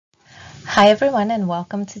Hi everyone, and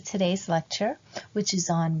welcome to today's lecture, which is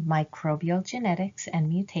on microbial genetics and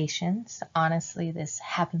mutations. Honestly, this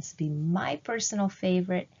happens to be my personal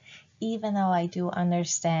favorite, even though I do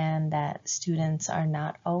understand that students are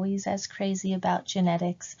not always as crazy about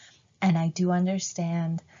genetics, and I do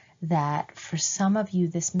understand that for some of you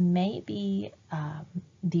this may be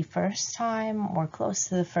the first time or close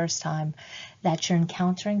to the first time that you're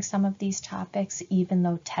encountering some of these topics, even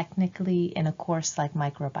though technically in a course like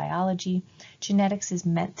microbiology, genetics is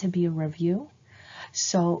meant to be a review.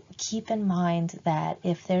 So keep in mind that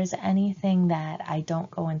if there's anything that I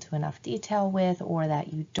don't go into enough detail with or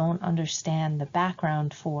that you don't understand the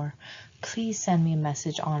background for, please send me a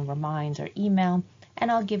message on Remind or email,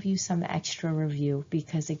 and I'll give you some extra review,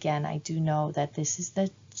 because again, I do know that this is the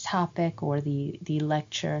topic or the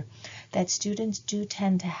lecture that students do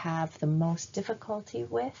tend to have the most difficulty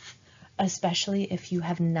with, especially if you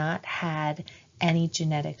have not had any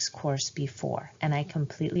genetics course before. And I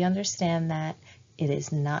completely understand that. It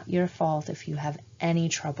is not your fault if you have any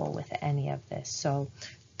trouble with any of this. So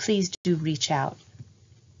please do reach out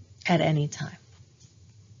at any time.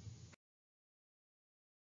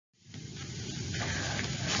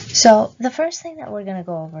 So the first thing that we're going to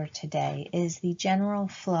go over today is the general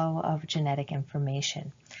flow of genetic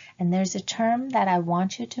information. And there's a term that I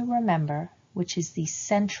want you to remember, which is the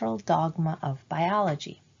central dogma of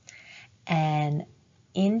biology. And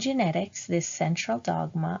in genetics, this central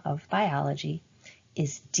dogma of biology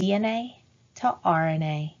is DNA to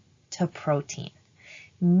RNA to protein,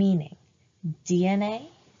 meaning DNA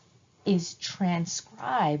is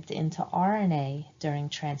transcribed into RNA during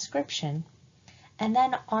transcription, and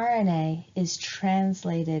then RNA is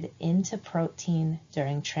translated into protein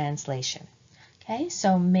during translation. Okay,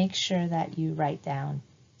 so make sure that you write down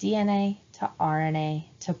DNA to RNA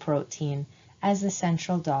to protein as the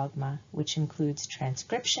central dogma, which includes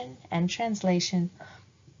transcription and translation,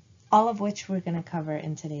 all of which we're going to cover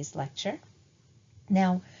in today's lecture.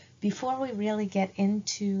 Now, before we really get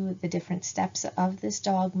into the different steps of this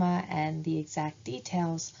dogma and the exact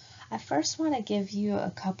details, I first want to give you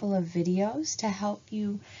a couple of videos to help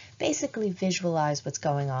you basically visualize what's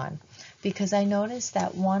going on, because I noticed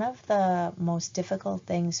that one of the most difficult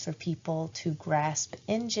things for people to grasp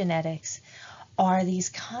in genetics are these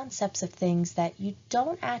concepts of things that you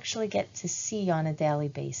don't actually get to see on a daily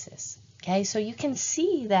basis. Okay, so you can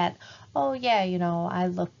see that, oh yeah, I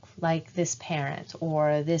look like this parent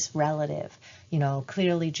or this relative,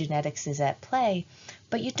 clearly genetics is at play,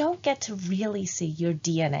 but you don't get to really see your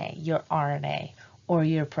DNA, your RNA, or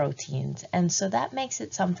your proteins. And so that makes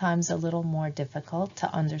it sometimes a little more difficult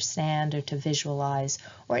to understand or to visualize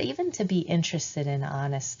or even to be interested in,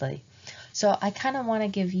 honestly. So I kind of want to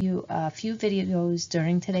give you a few videos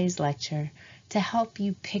during today's lecture to help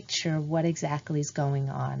you picture what exactly is going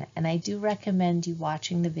on. And I do recommend you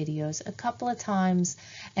watching the videos a couple of times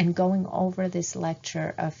and going over this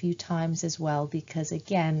lecture a few times as well, because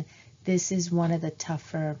again, this is one of the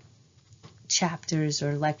tougher chapters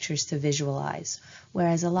or lectures to visualize,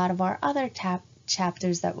 whereas a lot of our other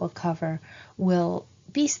chapters that we'll cover will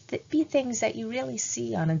be things that you really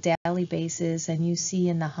see on a daily basis and you see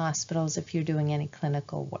in the hospitals if you're doing any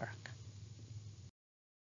clinical work.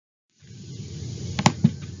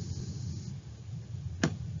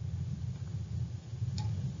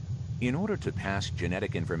 In order to pass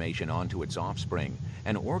genetic information on to its offspring,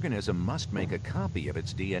 an organism must make a copy of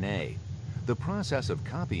its DNA. The process of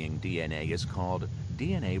copying DNA is called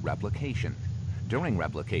DNA replication. During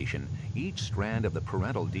replication, each strand of the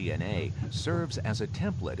parental DNA serves as a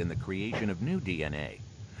template in the creation of new DNA.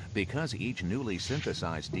 Because each newly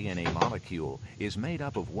synthesized DNA molecule is made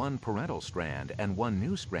up of one parental strand and one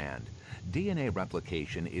new strand, DNA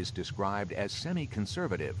replication is described as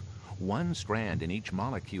semi-conservative. One strand in each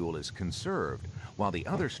molecule is conserved, while the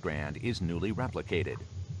other strand is newly replicated.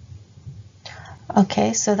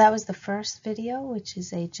 Okay, so that was the first video, which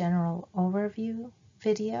is a general overview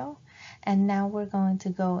video. And now we're going to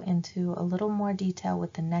go into a little more detail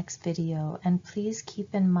with the next video. And please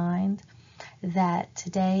keep in mind that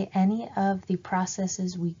today, any of the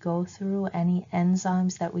processes we go through, any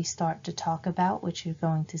enzymes that we start to talk about, which you're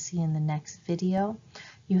going to see in the next video,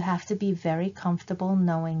 you have to be very comfortable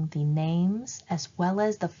knowing the names as well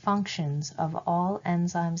as the functions of all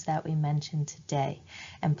enzymes that we mentioned today.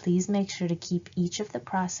 And please make sure to keep each of the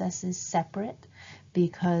processes separate,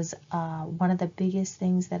 because one of the biggest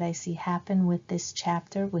things that I see happen with this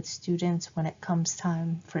chapter with students when it comes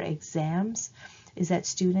time for exams is that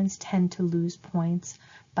students tend to lose points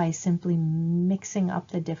by simply mixing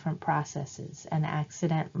up the different processes and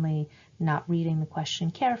accidentally not reading the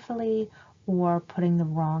question carefully or putting the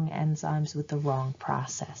wrong enzymes with the wrong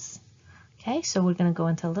process. Okay, so we're going to go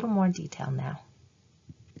into a little more detail now.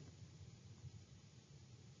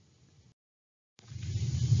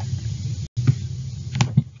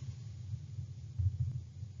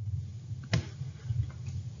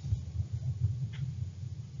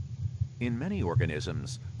 In many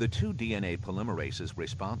organisms, the two DNA polymerases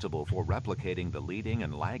responsible for replicating the leading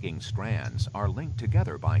and lagging strands are linked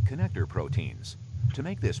together by connector proteins. To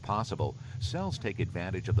make this possible, cells take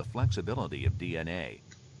advantage of the flexibility of DNA.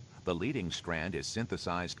 The leading strand is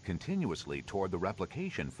synthesized continuously toward the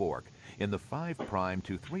replication fork in the 5'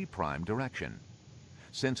 to 3' direction.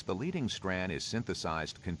 Since the leading strand is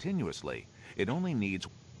synthesized continuously, it only needs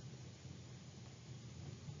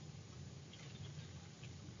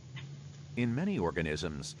In many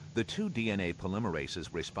organisms, the two DNA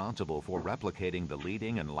polymerases responsible for replicating the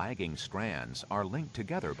leading and lagging strands are linked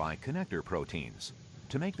together by connector proteins.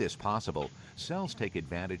 To make this possible, cells take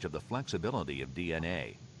advantage of the flexibility of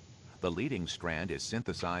DNA. The leading strand is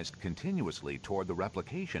synthesized continuously toward the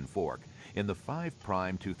replication fork in the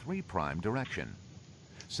 5' to 3' direction.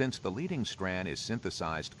 Since the leading strand is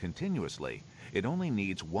synthesized continuously, it only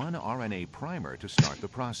needs one RNA primer to start the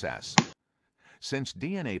process. Since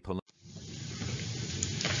DNA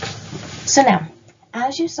So now,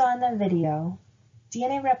 as you saw in the video,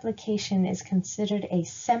 DNA replication is considered a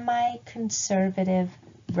semi-conservative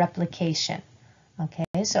replication.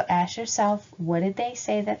 Okay, so ask yourself, what did they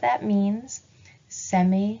say that means?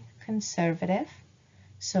 Semi-conservative.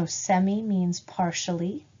 So semi means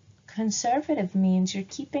partially. Conservative means you're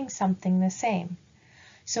keeping something the same.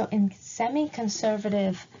 So in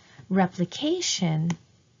semi-conservative replication,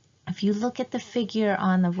 if you look at the figure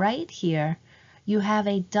on the right here, you have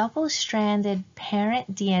a double-stranded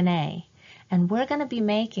parent DNA, and we're going to be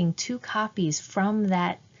making 2 copies from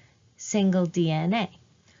that single DNA.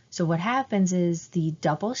 So what happens is the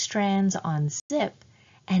double strands unzip,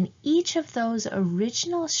 and each of those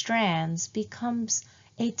original strands becomes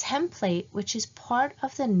a template which is part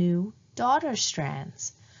of the new daughter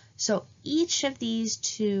strands. So each of these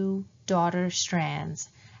 2 daughter strands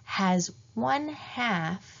has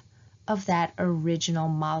 1/2 of that original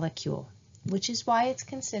molecule, which is why it's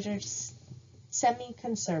considered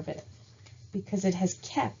semi-conservative, because it has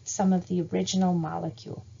kept some of the original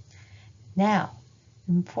molecule. Now,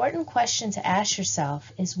 an important question to ask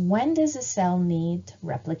yourself is, when does a cell need to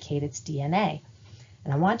replicate its DNA?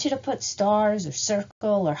 And I want you to put stars or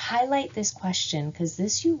circle or highlight this question, because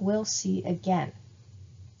this you will see again.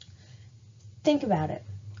 Think about it.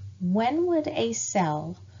 When would a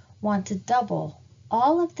cell want to double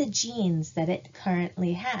all of the genes that it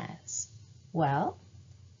currently has? Well,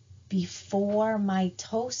 before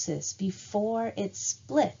mitosis, before it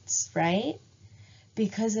splits, right?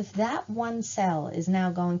 Because if that one cell is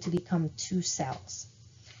now going to become 2 cells,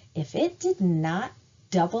 if it did not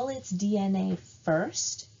double its DNA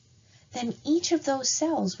first, then each of those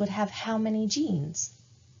cells would have how many genes?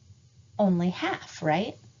 Only half,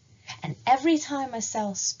 right? And every time a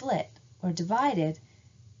cell split or divided,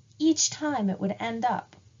 each time it would end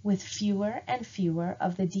up with fewer and fewer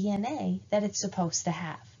of the DNA that it's supposed to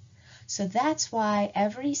have. So that's why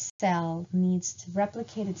every cell needs to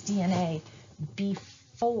replicate its DNA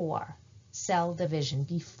before cell division,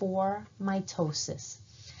 before mitosis.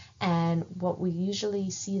 And what we usually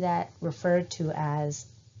see that referred to as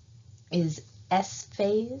is S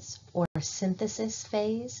phase or synthesis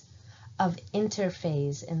phase of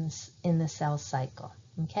interphase in the cell cycle.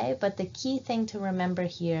 Okay, but the key thing to remember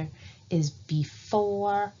here is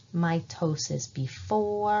before mitosis,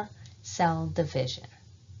 before cell division.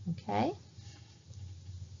 Okay?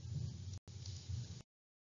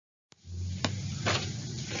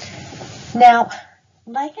 Now,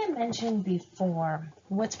 like I mentioned before,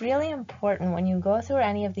 what's really important when you go through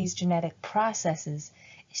any of these genetic processes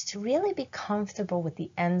is to really be comfortable with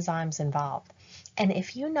the enzymes involved. And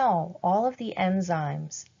if you know all of the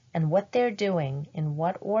enzymes and what they're doing, in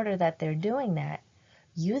what order that they're doing that,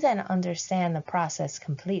 you then understand the process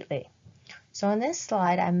completely. So on this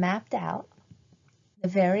slide, I mapped out the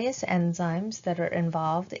various enzymes that are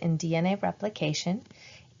involved in DNA replication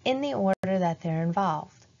in the order that they're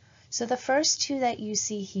involved. So the first 2 that you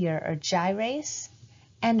see here are gyrase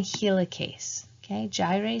and helicase. Okay,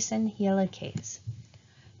 gyrase and helicase.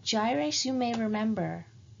 Gyrase, you may remember,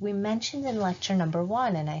 we mentioned in lecture number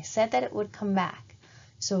 1, and I said that it would come back.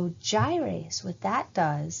 So gyrase, what that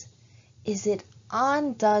does is it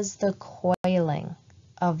undoes the coiling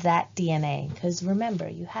of that DNA. Because remember,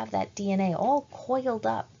 you have that DNA all coiled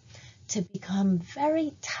up to become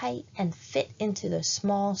very tight and fit into the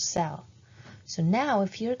small cell. So now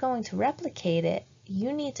if you're going to replicate it,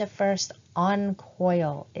 you need to first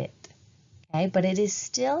uncoil it. okay? But it is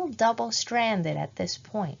still double-stranded at this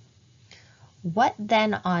point. What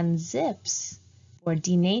then unzips or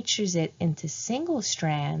denatures it into single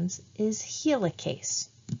strands is helicase.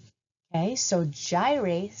 Okay, so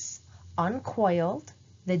gyrase uncoiled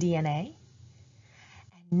the DNA,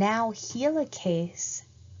 and now helicase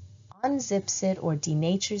unzips it or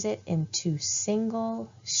denatures it into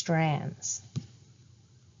single strands.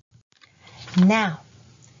 Now,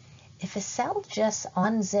 if a cell just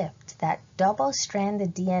unzipped that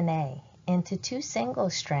double-stranded DNA into two single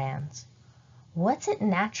strands, what's it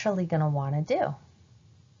naturally going to want to do?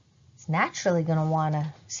 It's naturally going to want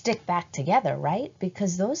to stick back together, right?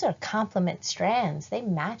 Because those are complement strands. They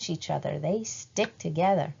match each other. They stick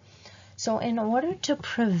together. So in order to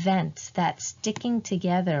prevent that sticking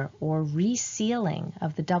together or resealing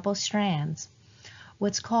of the double strands,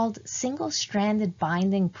 what's called single-stranded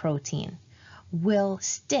binding protein will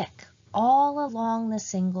stick all along the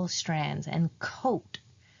single strands and coat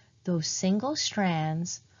those single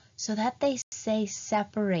strands so that they stay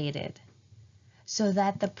separated, so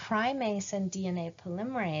that the primase and DNA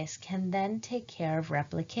polymerase can then take care of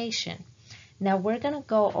replication. Now we're going to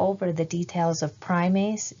go over the details of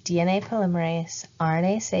primase, DNA polymerase,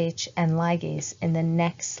 RNase H, and ligase in the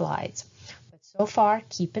next slides. But so far,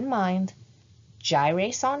 keep in mind,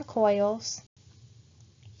 gyrase uncoils,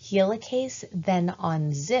 helicase then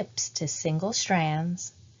unzips to single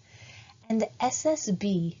strands, and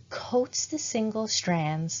SSB coats the single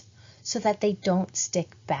strands so that they don't stick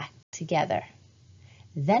back together.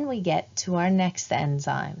 Then we get to our next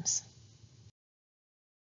enzymes.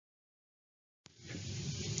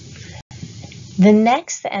 The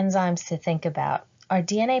next enzymes to think about are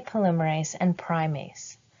DNA polymerase and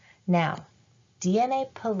primase. Now,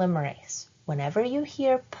 DNA polymerase, whenever you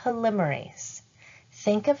hear polymerase,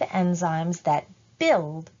 think of enzymes that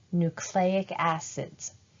build nucleic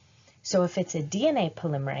acids. So if it's a DNA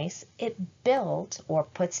polymerase, it builds or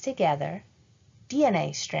puts together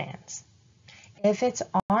DNA strands. If it's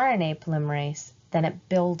RNA polymerase, then it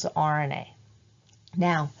builds RNA.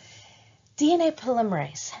 Now, DNA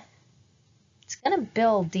polymerase, it's going to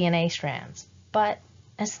build DNA strands, but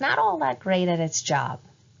it's not all that great at its job,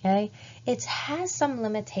 okay? It has some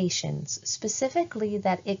limitations, specifically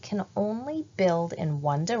that it can only build in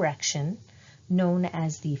one direction, known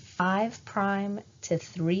as the 5' to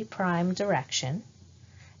 3' direction.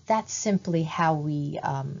 That's simply how we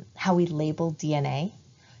label DNA.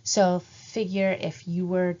 So figure if you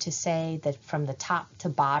were to say that from the top to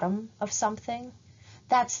bottom of something,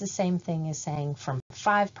 that's the same thing as saying from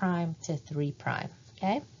 5' to 3',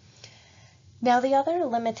 okay? Now the other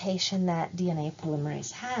limitation that DNA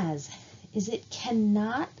polymerase has is it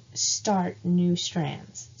cannot start new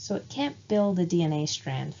strands. So it can't build a DNA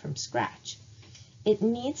strand from scratch. It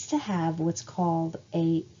needs to have what's called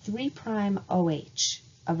a 3' OH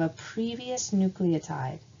of a previous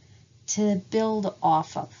nucleotide to build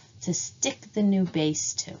off of, to stick the new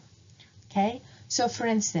base to, okay? So for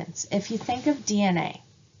instance, if you think of DNA,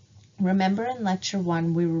 remember in lecture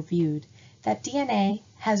 1 we reviewed that DNA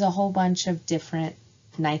has a whole bunch of different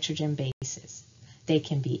nitrogen bases. They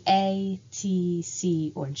can be A, T,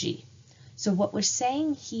 C, or G. So what we're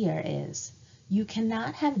saying here is you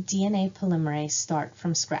cannot have DNA polymerase start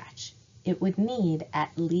from scratch. It would need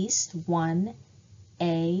at least one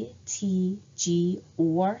A, T, G,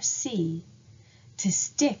 or C to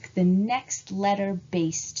stick the next letter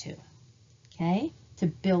base to, okay, to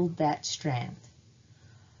build that strand.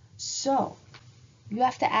 So you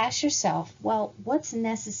have to ask yourself, well, what's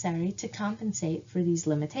necessary to compensate for these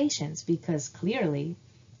limitations? Because clearly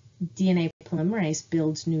DNA polymerase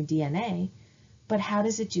builds new DNA, but how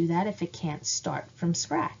does it do that if it can't start from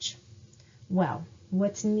scratch? Well,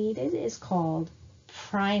 what's needed is called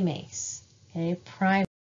primase, okay, primase.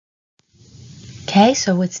 Okay,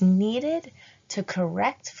 so what's needed to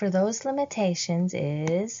correct for those limitations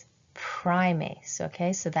is primase,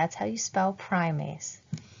 okay? So that's how you spell primase.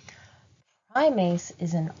 Primase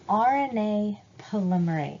is an RNA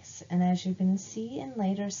polymerase, and as you can see in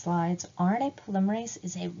later slides, RNA polymerase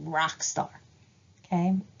is a rock star,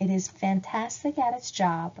 okay? It is fantastic at its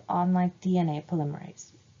job, unlike DNA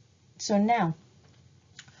polymerase. So now,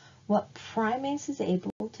 what primase is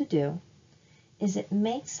able to do is it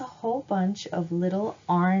makes a whole bunch of little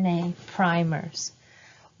RNA primers,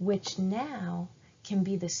 which now can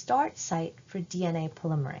be the start site for DNA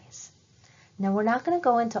polymerase. Now, we're not going to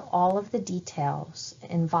go into all of the details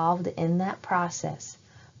involved in that process,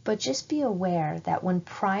 but just be aware that when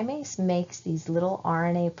primase makes these little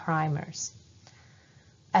RNA primers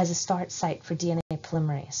as a start site for DNA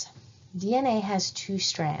polymerase, DNA has two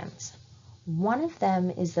strands. One of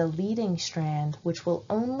them is the leading strand, which will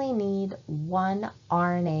only need one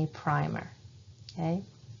RNA primer. Okay?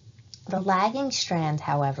 The lagging strand,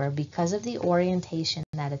 however, because of the orientation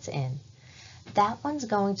that it's in, that one's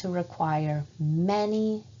going to require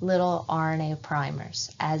many little RNA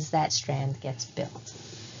primers as that strand gets built.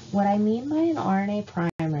 What I mean by an RNA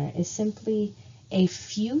primer is simply a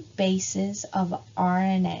few bases of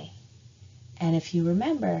RNA. And if you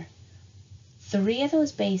remember, 3 of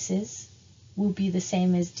those bases will be the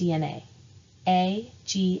same as DNA, A,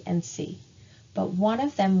 G, and C. But one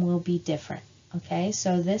of them will be different. Okay,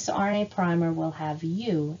 so this RNA primer will have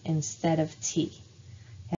U instead of T.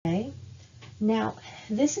 Okay, now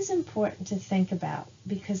this is important to think about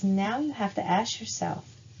because now you have to ask yourself,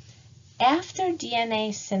 after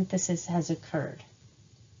DNA synthesis has occurred,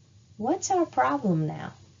 what's our problem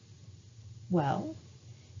now? Well,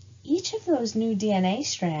 each of those new DNA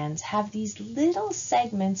strands have these little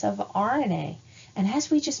segments of RNA, and as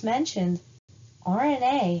we just mentioned,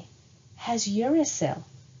 RNA has uracil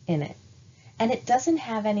in it. And it doesn't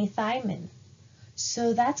have any thymine.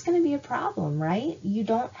 So that's going to be a problem, right? You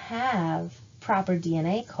don't have proper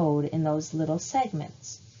DNA code in those little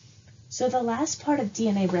segments. So the last part of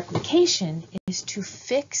DNA replication is to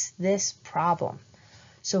fix this problem.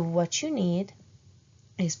 So what you need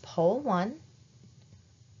is pol 1,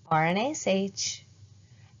 RNase H,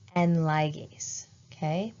 and ligase.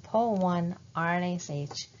 Okay, pol 1, RNase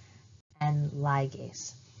H, and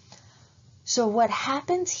ligase. So what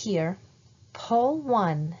happens here, pol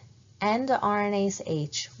 1 and RNase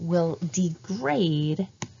H will degrade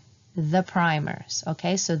the primers.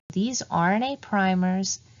 Okay, so these RNA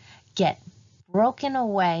primers get broken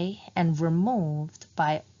away and removed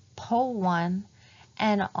by pol 1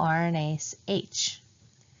 and RNase H.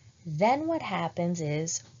 Then what happens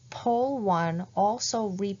is pol 1 also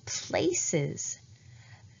replaces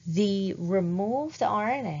the removed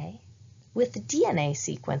RNA with DNA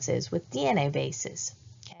sequences, with DNA bases.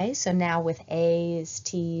 Okay, so now with A's,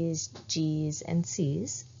 T's, G's, and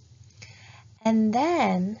C's. And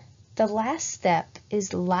then the last step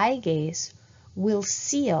is ligase will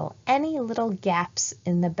seal any little gaps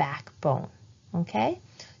in the backbone. Okay,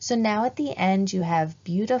 so now at the end you have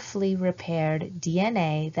beautifully repaired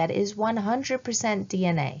DNA that is 100%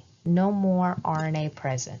 DNA, no more RNA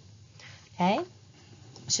present. Okay,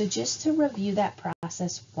 so just to review that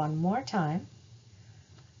process one more time,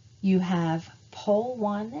 you have pol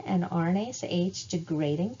 1 and RNase H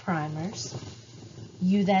degrading primers.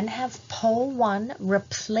 You then have pol 1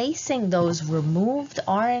 replacing those removed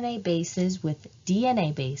RNA bases with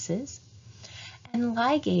DNA bases. And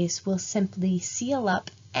ligase will simply seal up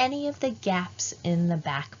any of the gaps in the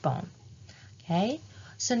backbone. Okay,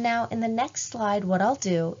 so now in the next slide, what I'll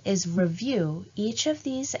do is review each of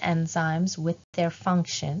these enzymes with their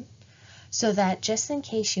function, so that just in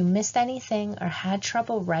case you missed anything or had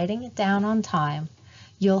trouble writing it down on time,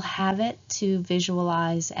 you'll have it to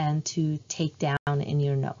visualize and to take down in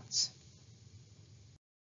your notes.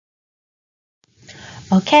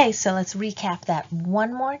 Okay, so let's recap that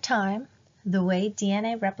one more time. The way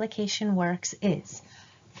DNA replication works is,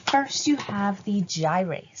 first you have the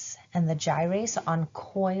gyrase, and the gyrase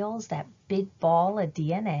uncoils that big ball of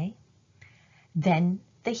DNA. Then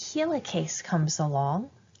the helicase comes along,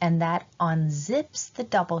 and that unzips the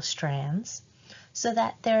double strands so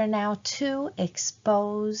that there are now 2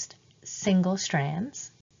 exposed single strands.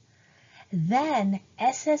 Then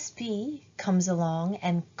SSB comes along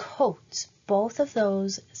and coats both of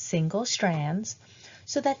those single strands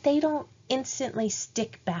so that they don't instantly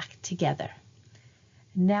stick back together.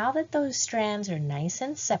 Now that those strands are nice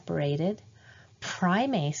and separated,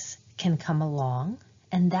 primase can come along,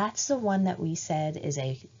 and that's the one that we said is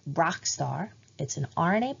a rock star. It's an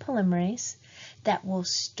RNA polymerase that will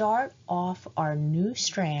start off our new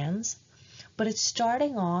strands, but it's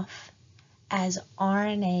starting off as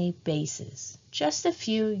RNA bases, just a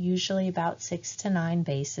few, usually about 6 to 9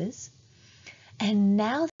 bases. And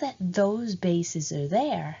now that those bases are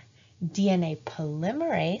there, DNA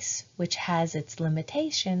polymerase, which has its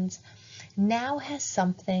limitations, now has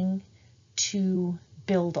something to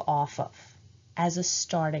build off of as a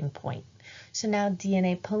starting point. So now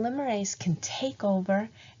DNA polymerase can take over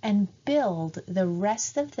and build the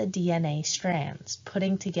rest of the DNA strands,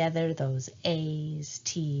 putting together those A's,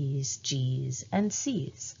 T's, G's, and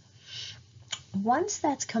C's. Once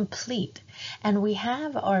that's complete and we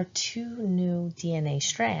have our 2 new DNA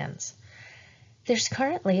strands, there's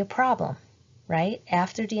currently a problem, right?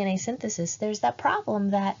 After DNA synthesis, there's that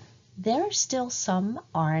problem that there are still some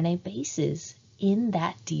RNA bases in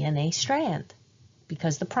that DNA strand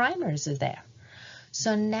because the primers are there.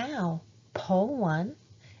 So now pol 1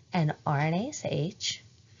 and RNase H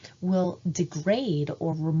will degrade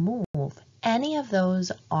or remove any of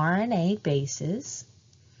those RNA bases,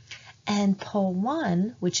 and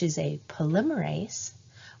POL1, which is a polymerase,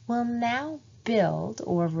 will now build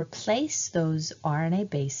or replace those RNA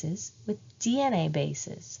bases with DNA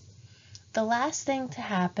bases. The last thing to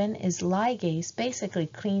happen is ligase basically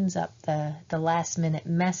cleans up the last minute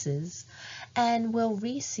messes and will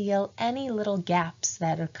reseal any little gaps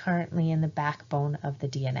that are currently in the backbone of the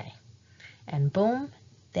DNA. And boom,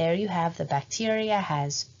 there you have the bacteria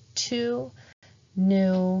has 2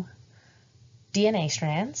 new DNA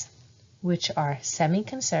strands, which are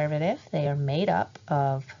semi-conservative. They are made up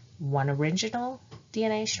of 1 original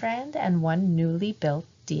DNA strand and 1 newly built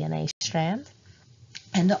DNA strand.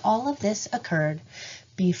 And all of this occurred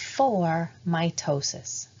before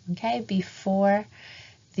mitosis, okay? Before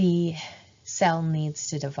the cell needs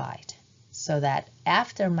to divide. So that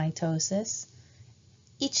after mitosis,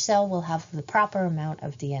 each cell will have the proper amount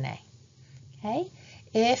of DNA, okay?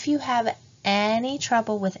 If you have any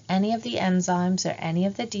trouble with any of the enzymes or any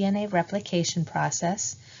of the DNA replication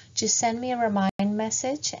process, just send me a remind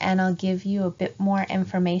message and I'll give you a bit more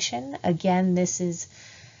information. Again, this is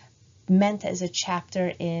meant as a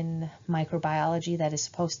chapter in microbiology that is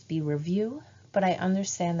supposed to be review, but I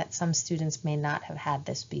understand that some students may not have had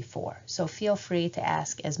this before. So feel free to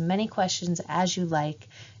ask as many questions as you like.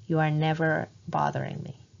 You are never bothering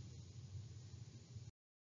me.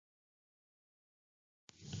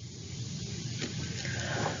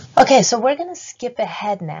 Okay, so we're going to skip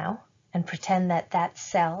ahead now and pretend that that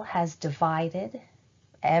cell has divided.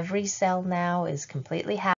 Every cell now is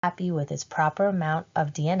completely happy with its proper amount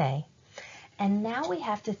of DNA. And now we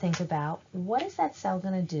have to think about what is that cell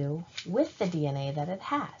going to do with the DNA that it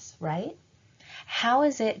has, right? How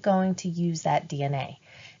is it going to use that DNA?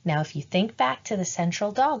 Now, if you think back to the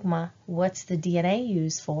central dogma, what's the DNA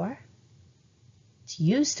used for? It's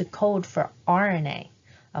used to code for RNA,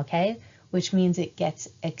 okay? Which means it gets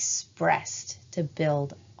expressed to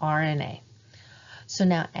build RNA. So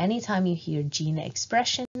now anytime you hear gene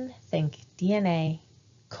expression, think DNA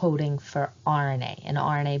coding for RNA, and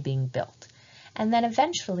RNA being built. And then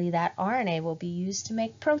eventually that RNA will be used to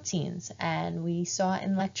make proteins. And we saw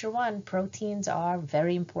in lecture 1, proteins are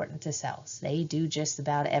very important to cells. They do just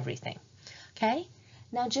about everything. Okay?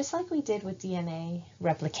 Now, just like we did with DNA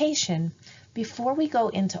replication, before we go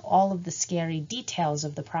into all of the scary details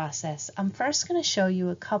of the process, I'm first going to show you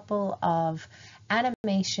a couple of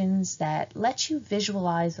animations that let you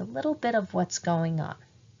visualize a little bit of what's going on.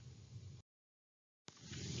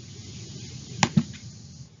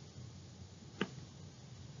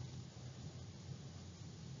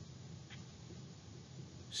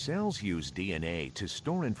 Cells use DNA to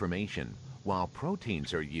store information, while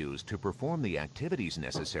proteins are used to perform the activities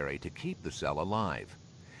necessary to keep the cell alive.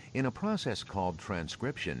 In a process called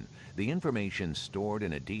transcription, the information stored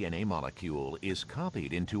in a DNA molecule is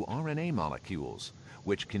copied into RNA molecules,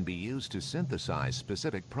 which can be used to synthesize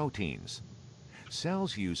specific proteins.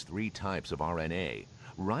 Cells use 3 types of RNA: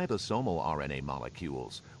 ribosomal RNA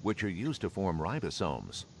molecules, which are used to form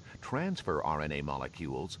ribosomes; transfer RNA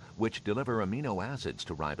molecules, which deliver amino acids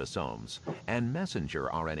to ribosomes; and messenger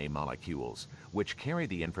RNA molecules, which carry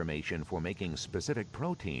the information for making specific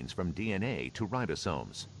proteins from DNA to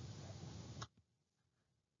ribosomes.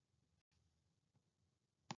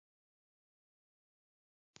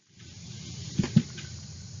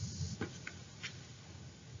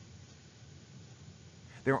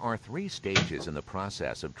 There are 3 stages in the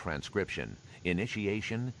process of transcription: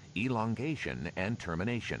 initiation, elongation, and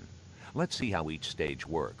termination. Let's see how each stage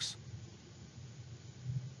works.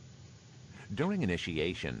 During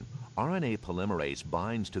initiation, RNA polymerase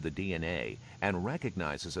binds to the DNA and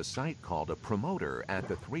recognizes a site called a promoter at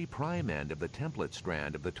the 3' end of the template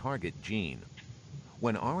strand of the target gene.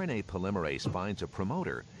 When RNA polymerase finds a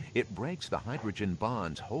promoter, it breaks the hydrogen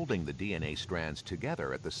bonds holding the DNA strands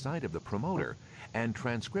together at the site of the promoter, and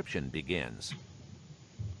transcription begins.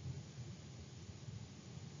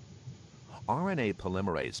 RNA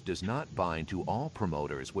polymerase does not bind to all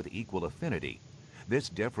promoters with equal affinity. This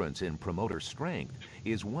difference in promoter strength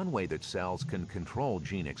is one way that cells can control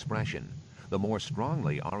gene expression. The more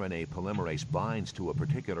strongly RNA polymerase binds to a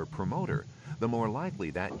particular promoter, the more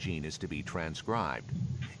likely that gene is to be transcribed.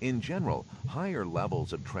 In general, higher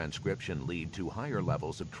levels of transcription lead to higher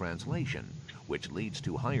levels of translation, which leads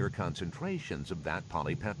to higher concentrations of that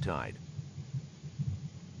polypeptide.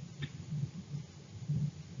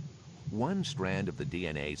 One strand of the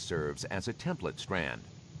DNA serves as a template strand.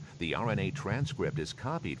 The RNA transcript is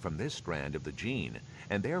copied from this strand of the gene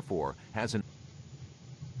and therefore has an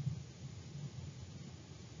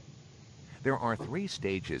There are 3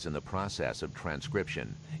 stages in the process of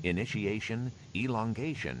transcription: initiation,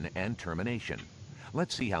 elongation, and termination.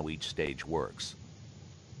 Let's see how each stage works.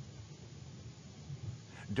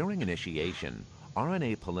 During initiation,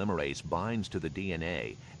 RNA polymerase binds to the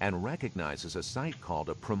DNA and recognizes a site called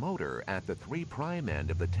a promoter at the 3' end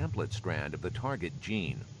of the template strand of the target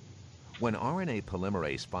gene. When RNA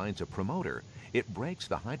polymerase finds a promoter, it breaks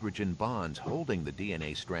the hydrogen bonds holding the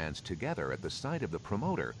DNA strands together at the site of the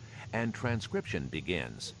promoter, and transcription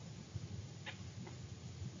begins.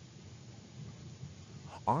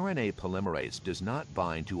 RNA polymerase does not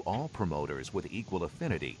bind to all promoters with equal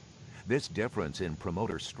affinity. This difference in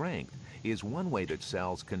promoter strength is one way that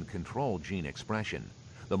cells can control gene expression.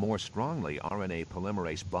 The more strongly RNA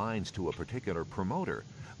polymerase binds to a particular promoter,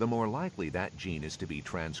 the more likely that gene is to be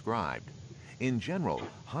transcribed. In general,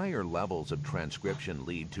 higher levels of transcription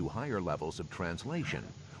lead to higher levels of translation,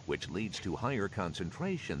 which leads to higher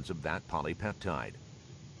concentrations of that polypeptide.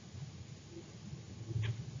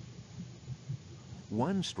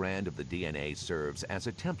 One strand of the DNA serves as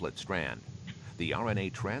a template strand. The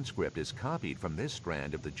RNA transcript is copied from this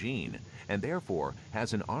strand of the gene and therefore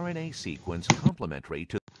has an RNA sequence complementary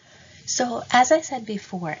to. So, as I said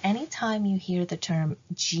before, anytime you hear the term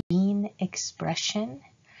gene expression,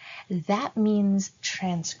 that means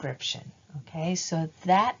transcription, okay? So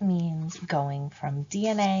that means going from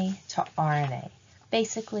DNA to RNA.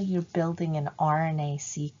 Basically, you're building an RNA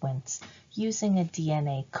sequence using a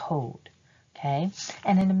DNA code, okay?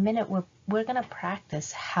 And in a minute, we're going to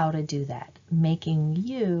practice how to do that, making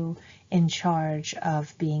you in charge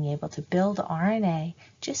of being able to build RNA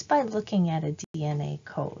just by looking at a DNA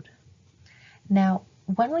code. Now,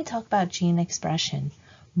 when we talk about gene expression,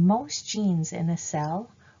 most genes in a cell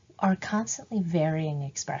are constantly varying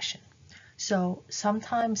expression. So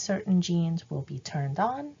sometimes certain genes will be turned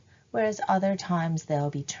on, whereas other times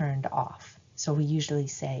they'll be turned off. So we usually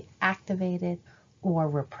say activated or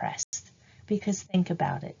repressed. Because think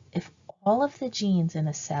about it, if all of the genes in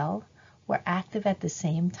a cell were active at the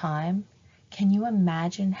same time, can you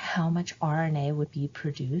imagine how much RNA would be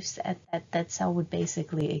produced? That cell would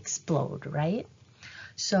basically explode, right?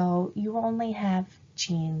 So you only have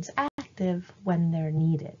genes active when they're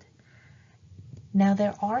needed. Now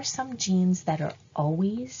there are some genes that are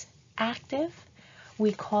always active.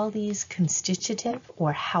 We call these constitutive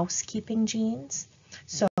or housekeeping genes.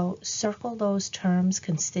 So circle those terms,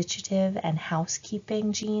 constitutive and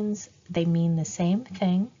housekeeping genes. They mean the same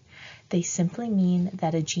thing. They simply mean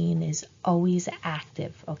that a gene is always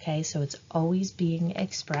active, okay? So it's always being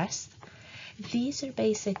expressed. These are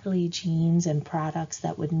basically genes and products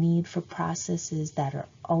that would need for processes that are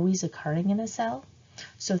always occurring in a cell.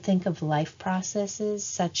 So think of life processes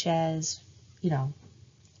such as,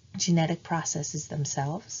 genetic processes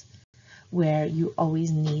themselves, where you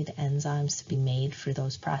always need enzymes to be made for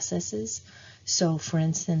those processes. So for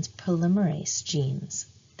instance, polymerase genes,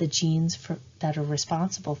 the genes that are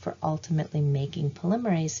responsible for ultimately making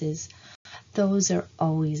polymerases, those are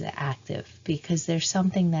always active because they're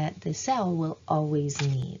something that the cell will always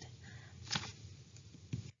need.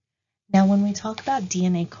 Now, when we talk about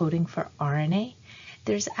DNA coding for RNA,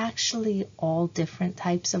 there's actually all different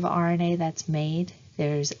types of RNA that's made.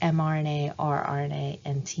 There's mRNA, rRNA,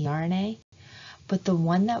 and tRNA. But the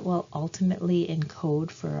one that will ultimately encode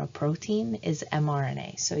for a protein is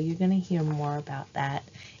mRNA. So you're going to hear more about that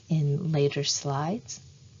in later slides.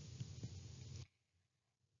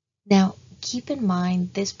 Now, keep in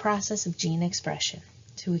mind this process of gene expression.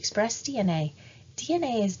 To express DNA,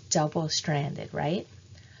 DNA is double-stranded, right?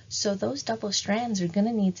 So those double strands are going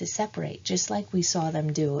to need to separate, just like we saw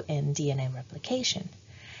them do in DNA replication.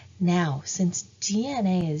 Now, since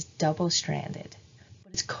DNA is double-stranded,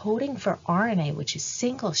 but it's coding for RNA, which is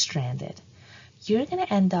single-stranded, you're going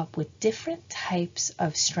to end up with different types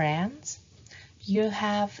of strands. You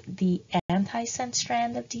have the antisense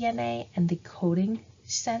strand of DNA and the coding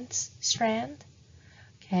sense strand.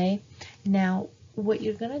 Okay, now what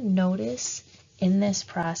you're going to notice in this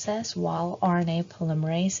process while RNA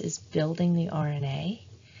polymerase is building the RNA,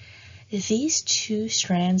 these two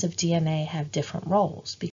strands of DNA have different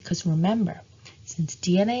roles because remember, since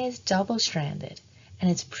DNA is double-stranded and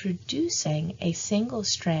it's producing a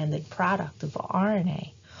single-stranded product of RNA,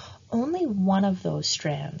 only one of those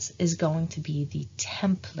strands is going to be the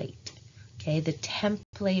template, okay, the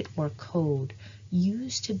template or code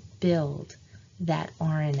used to build that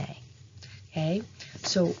RNA, okay?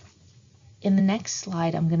 So in the next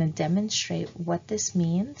slide, I'm going to demonstrate what this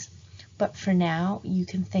means, but for now, you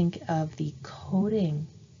can think of the coding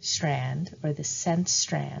strand or the sense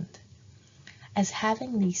strand as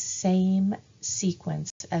having the same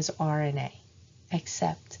sequence as RNA,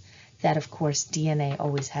 except that, of course, DNA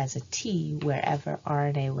always has a T wherever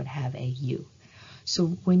RNA would have a U. So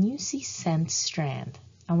when you see sense strand,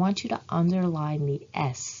 I want you to underline the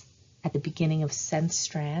S at the beginning of sense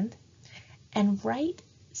strand and write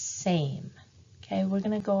same. Okay, we're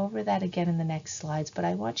going to go over that again in the next slides, but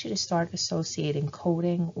I want you to start associating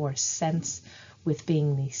coding or sense with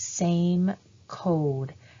being the same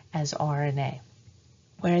code as RNA.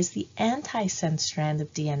 Whereas the antisense strand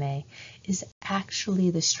of DNA is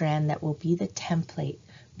actually the strand that will be the template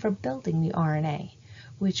for building the RNA,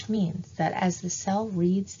 which means that as the cell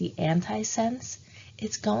reads the antisense,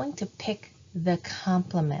 it's going to pick the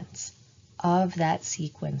complements of that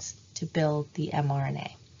sequence to build the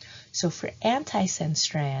mRNA. So for antisense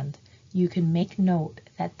strand, you can make note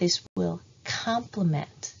that this will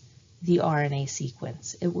complement the RNA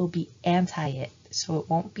sequence. It will be anti it, so it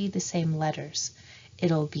won't be the same letters.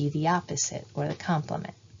 It'll be the opposite, or the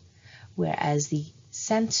complement. Whereas the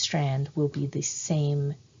sense strand will be the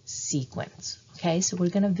same sequence. Okay, so we're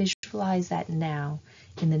going to visualize that now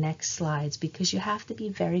in the next slides, because you have to be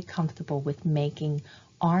very comfortable with making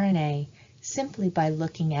RNA simply by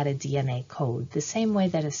looking at a DNA code, the same way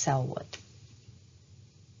that a cell would.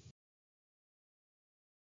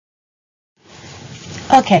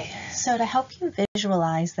 Okay, so to help you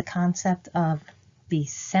visualize the concept of the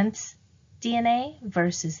sense DNA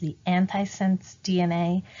versus the antisense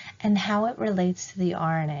DNA and how it relates to the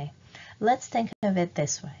RNA, let's think of it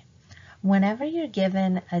this way. Whenever you're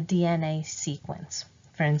given a DNA sequence,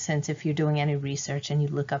 for instance, if you're doing any research and you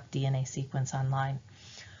look up DNA sequence online,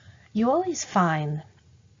 you always find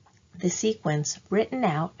the sequence written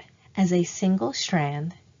out as a single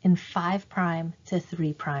strand in 5' to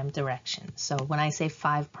 3' direction. So when I say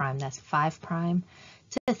 5', that's 5'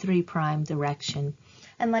 to 3' direction.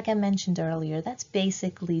 And like I mentioned earlier, that's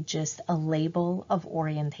basically just a label of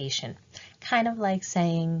orientation, kind of like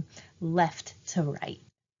saying left to right,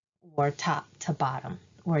 or top to bottom,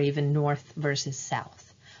 or even north versus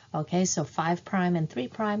south. Okay, so 5' and 3'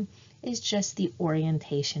 is just the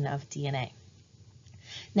orientation of DNA.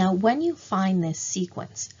 Now, when you find this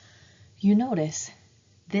sequence, you notice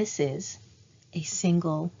this is a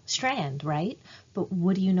single strand, right? But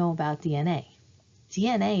what do you know about DNA?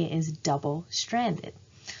 DNA is double-stranded.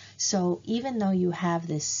 So even though you have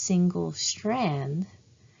this single strand,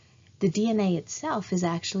 the DNA itself is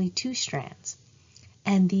actually 2 strands.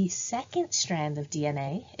 And the second strand of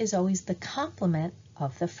DNA is always the complement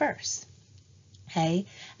of the first. Okay,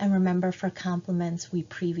 and remember, for complements, we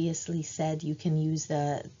previously said you can use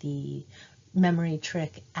the memory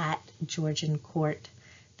trick at Georgian Court.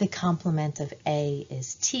 The complement of A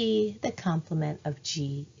is T, the complement of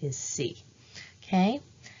G is C. Okay,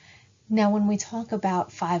 now when we talk about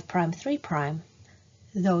 5', 3',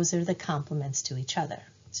 those are the complements to each other.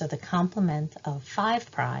 So the complement of 5'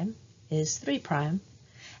 is 3',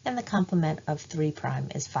 and the complement of 3'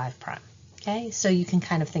 is 5'. Okay, so you can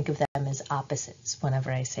kind of think of them as opposites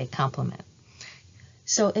whenever I say complement.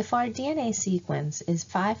 So if our DNA sequence is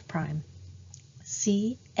 5',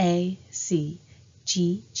 C, A, C,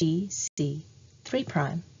 G, G, C,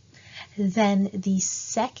 3', then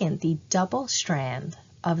the double strand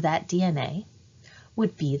of that DNA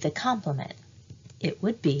would be the complement. It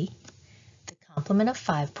would be the complement of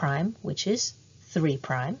 5', which is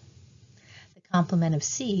 3'. The complement of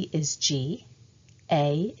C is G,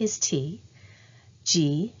 A is T,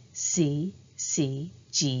 G, C, C,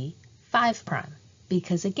 G, 5'.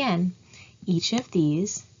 Because again, each of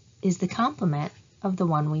these is the complement of the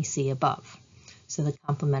one we see above. So the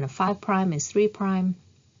complement of 5' is 3',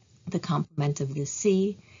 the complement of the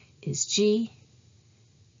C is G,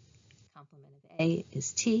 complement of A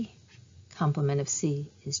is T, complement of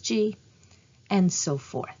C is G, and so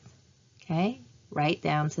forth. Okay, right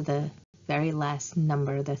down to the very last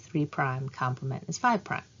number, the 3' complement is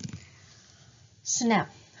 5'. So now,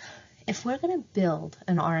 if we're going to build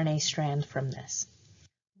an RNA strand from this,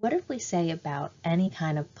 what did we say about any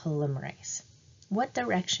kind of polymerase? What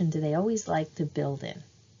direction do they always like to build in?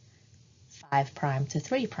 5' to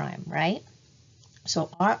 3', right? So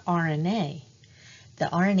our RNA, the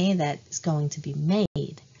RNA that is going to be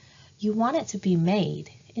made, you want it to be made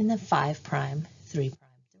in the 5', 3'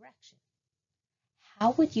 direction.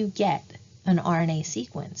 How would you get an RNA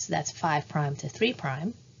sequence that's 5' to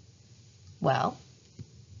 3'? Well,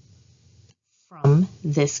 from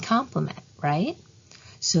this complement, right?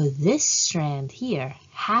 So this strand here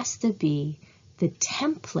has to be the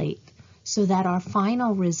template so that our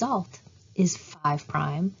final result is 5'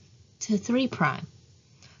 to 3'.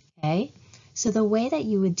 Okay? So the way that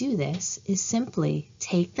you would do this is simply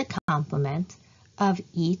take the complement of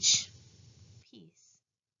each piece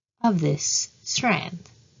of this strand.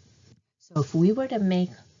 So if we were to make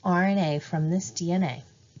RNA from this DNA,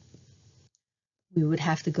 we would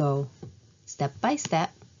have to go step by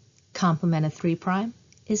step. Complement of 3'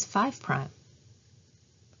 is 5'.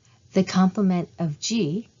 The complement of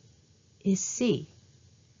G is C.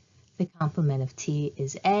 The complement of T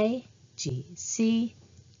is A, G, C.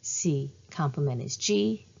 C complement is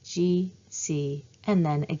G, G, C. And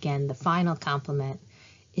then again, the final complement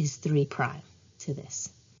is 3' to this.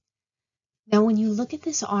 Now, when you look at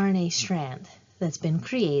this RNA strand that's been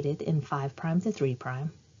created in 5' to 3',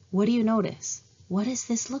 what do you notice? What does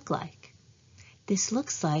this look like? This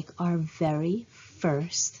looks like our very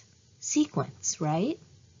first sequence, right?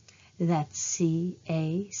 That's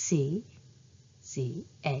CAC,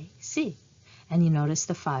 CAC. And you notice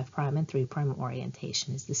the 5' and 3'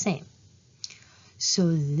 orientation is the same.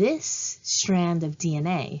 So this strand of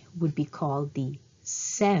DNA would be called the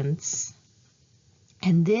sense,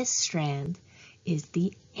 and this strand is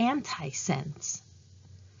the antisense.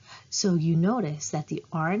 So you notice that the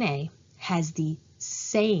RNA has the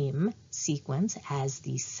same sequence as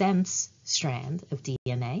the sense strand of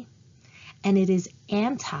DNA, and it is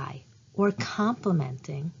anti or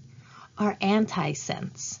complementing our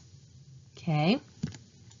antisense. Okay,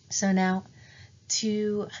 so now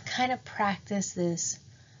to kind of practice this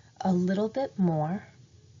a little bit more,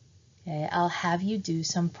 okay, I'll have you do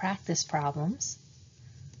some practice problems.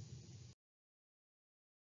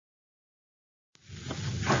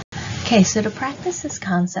 Okay, so to practice this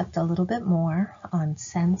concept a little bit more on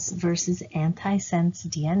sense versus antisense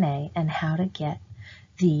DNA and how to get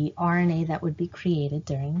the RNA that would be created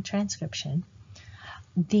during transcription,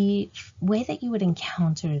 the way that you would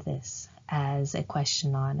encounter this as a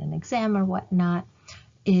question on an exam or whatnot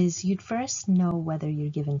is you'd first know whether you're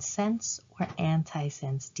given sense or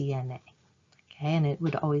antisense DNA. Okay, and it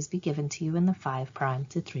would always be given to you in the 5'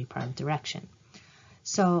 to 3' direction.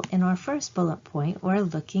 So in our first bullet point, we're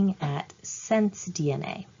looking at sense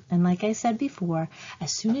DNA. And like I said before,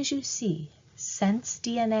 as soon as you see sense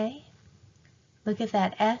DNA, look at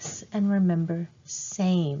that S and remember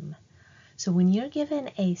same. So when you're given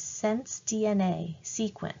a sense DNA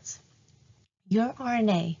sequence, your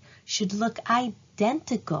RNA should look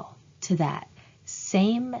identical to that.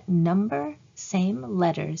 Same number, same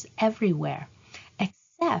letters everywhere,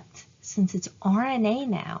 except since it's RNA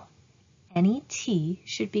now, any T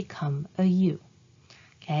should become a U.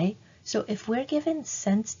 Okay, so if we're given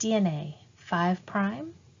sense DNA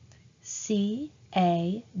 5', C,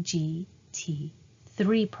 A, G, T,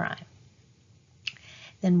 3',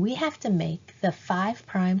 then we have to make the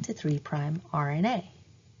 5' to 3' RNA.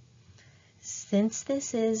 Since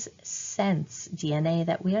this is sense DNA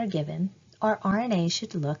that we are given, our RNA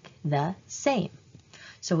should look the same.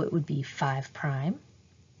 So it would be 5',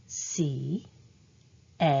 C,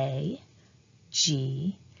 A,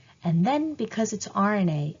 G, and then because it's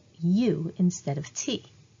RNA, U instead of T.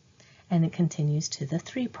 And it continues to the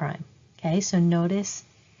 3'. Okay, so notice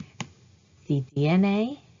the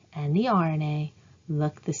DNA and the RNA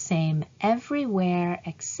look the same everywhere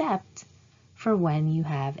except for when you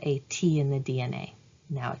have a T in the DNA.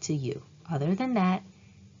 Now it's a U. Other than that,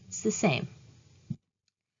 it's the same.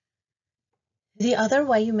 The other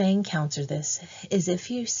way you may encounter this is if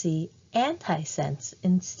you see antisense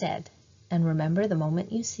instead. And remember, the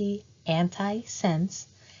moment you see antisense,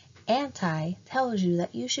 anti tells you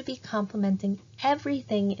that you should be complementing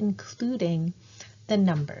everything, including the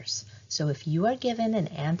numbers. So if you are given an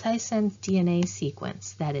antisense DNA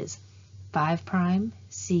sequence that is 5',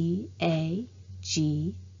 C, A,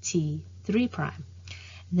 G, T, 3',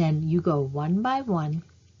 then you go one by one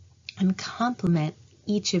and complement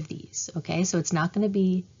each of these, okay? So it's not going to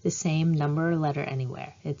be the same number or letter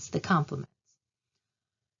anywhere. It's the complement.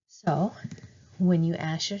 So when you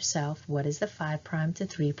ask yourself, what is the 5' to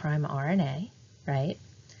 3' RNA, right?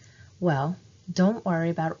 Well, don't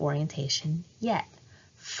worry about orientation yet.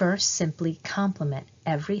 First, simply complement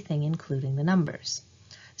everything, including the numbers.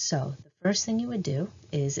 So the first thing you would do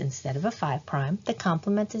is instead of a 5', the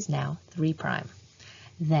complement is now 3'.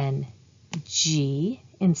 Then G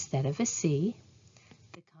instead of a C.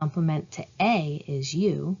 The complement to A is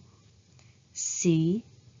U. C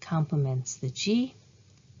complements the G.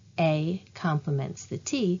 A complements the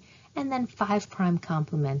T, and then 5'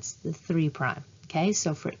 complements the 3'. Okay,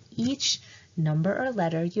 so for each number or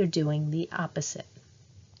letter, you're doing the opposite,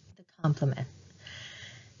 the complement.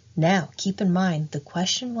 Now, keep in mind, the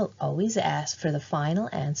question will always ask for the final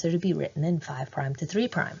answer to be written in 5' to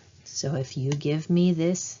 3'. So if you give me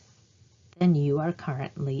this, then you are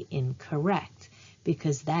currently incorrect,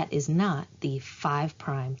 because that is not the 5'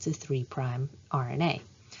 to 3' RNA.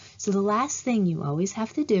 So the last thing you always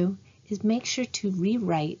have to do is make sure to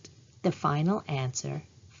rewrite the final answer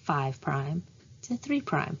 5' to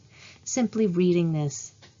 3', simply reading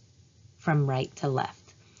this from right to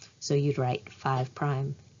left. So you'd write 5'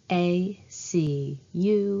 A, C,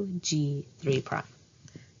 U, G, 3',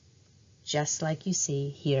 just like you see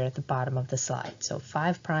here at the bottom of the slide. So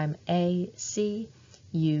 5' A, C,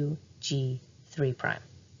 U, G, 3'.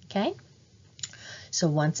 Okay? So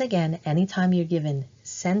once again, anytime you're given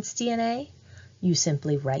sense DNA, you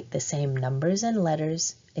simply write the same numbers and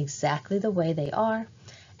letters exactly the way they are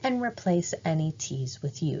and replace any T's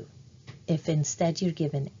with U. If instead you're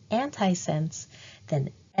given antisense,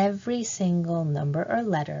 then every single number or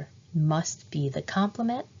letter must be the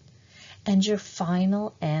complement, and your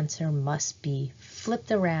final answer must be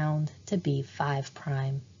flipped around to be 5'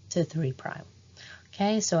 to 3'.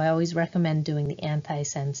 Okay, so I always recommend doing the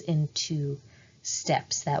antisense in 2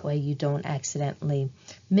 steps. That way you don't accidentally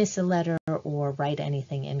miss a letter or write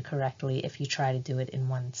anything incorrectly if you try to do it in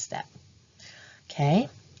 1 step. Okay,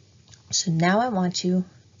 so now I want you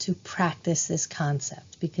to practice this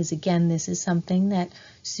concept, because again, this is something that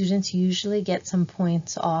students usually get some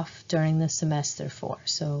points off during the semester for.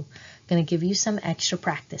 So I'm going to give you some extra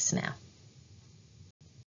practice now.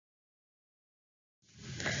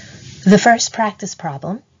 The first practice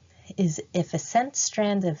problem is if a sense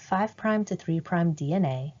strand of 5' to 3'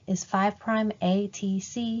 DNA is 5'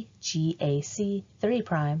 ATC GAC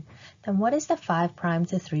 3', then what is the 5'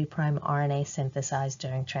 to 3' RNA synthesized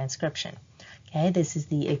during transcription? Okay, this is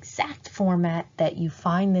the exact format that you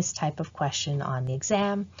find this type of question on the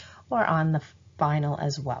exam or on the final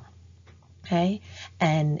as well. Okay,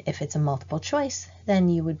 and if it's a multiple choice, then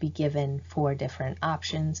you would be given 4 different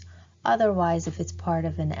options. Otherwise, if it's part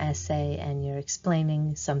of an essay and you're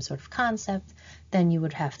explaining some sort of concept, then you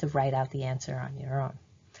would have to write out the answer on your own.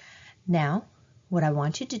 Now, what I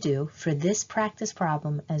want you to do for this practice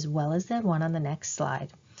problem, as well as the one on the next slide,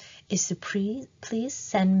 is to please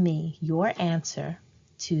send me your answer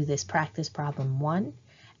to this practice problem 1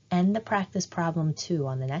 and the practice problem 2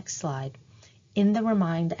 on the next slide in the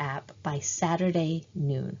Remind app by Saturday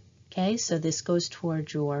noon. Okay, so this goes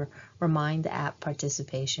towards your Remind app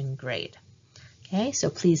participation grade. Okay, so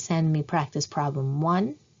please send me practice problem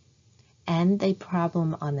 1 and the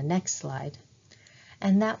problem on the next slide.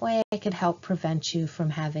 And that way I could help prevent you from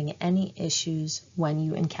having any issues when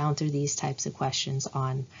you encounter these types of questions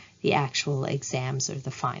on the actual exams or the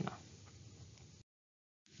final.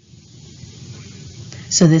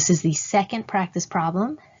 So this is the second practice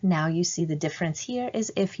problem. Now you see the difference here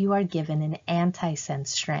is if you are given an antisense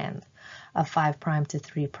strand of 5' to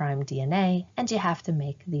 3' DNA, and you have to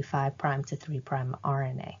make the 5' to 3'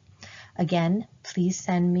 RNA. Again, please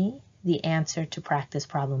send me the answer to practice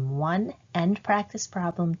problem 1 and practice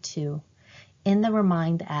problem 2 in the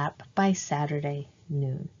Remind app by Saturday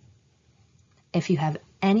noon. If you have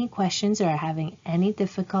any questions or are having any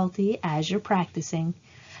difficulty as you're practicing,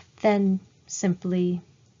 then simply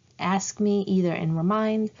ask me either in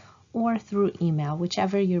Remind or through email,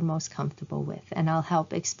 whichever you're most comfortable with, and I'll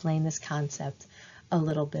help explain this concept a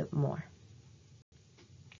little bit more.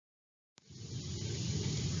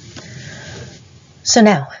 So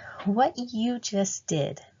now, what you just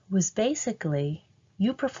did was basically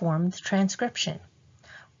you performed transcription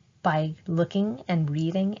by looking and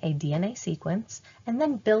reading a DNA sequence and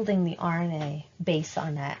then building the RNA based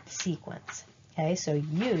on that sequence. Okay, so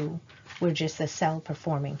you were just a cell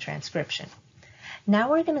performing transcription.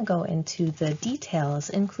 Now we're going to go into the details,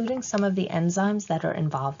 including some of the enzymes that are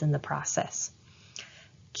involved in the process.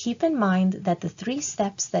 Keep in mind that the 3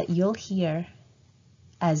 steps that you'll hear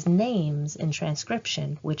as names in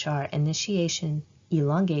transcription, which are initiation,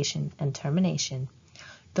 elongation, and termination,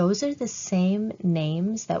 those are the same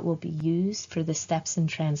names that will be used for the steps in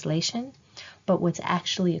translation, but what's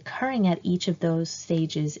actually occurring at each of those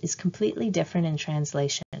stages is completely different in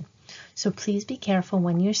translation. So please be careful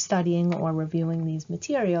when you're studying or reviewing these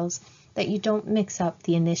materials that you don't mix up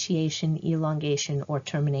the initiation, elongation, or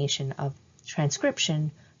termination of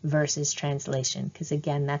transcription versus translation, because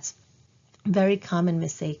again, that's a very common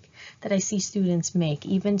mistake that I see students make,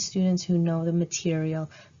 even students who know the material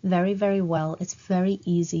very, very well. It's very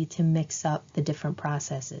easy to mix up the different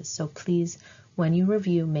processes. So please, when you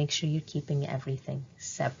review, make sure you're keeping everything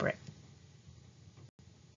separate.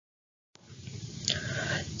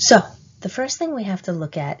 So the first thing we have to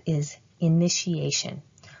look at is initiation.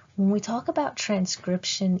 When we talk about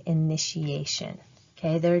transcription initiation,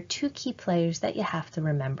 okay, there are 2 key players that you have to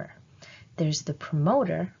remember. There's the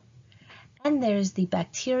promoter and there's the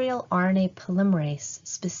bacterial RNA polymerase,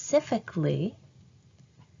 specifically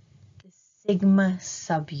the sigma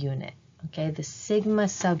subunit. Okay, the sigma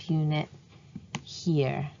subunit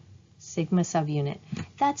here, sigma subunit,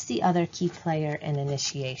 that's the other key player in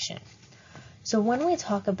initiation. So when we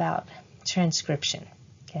talk about transcription,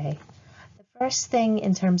 okay, the first thing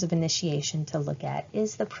in terms of initiation to look at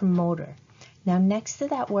is the promoter. Now next to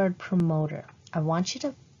that word promoter, I want you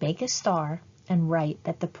to make a star and write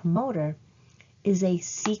that the promoter is a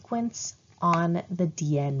sequence on the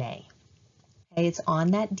DNA. Okay, it's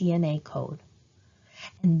on that DNA code.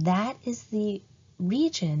 And that is the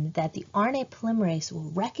region that the RNA polymerase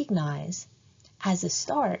will recognize as a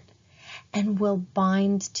start and will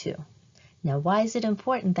bind to. Now, why is it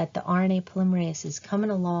important that the RNA polymerase is coming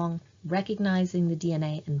along, recognizing the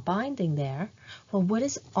DNA and binding there? Well, what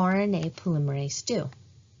does RNA polymerase do?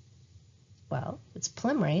 Well, it's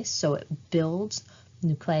polymerase, so it builds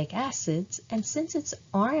nucleic acids, and since it's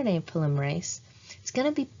RNA polymerase, it's going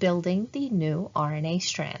to be building the new RNA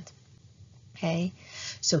strand. Okay,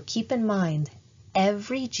 so keep in mind,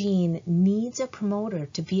 every gene needs a promoter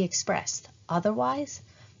to be expressed. Otherwise,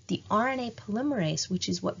 the RNA polymerase, which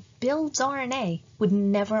is what builds RNA, would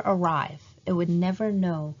never arrive. It would never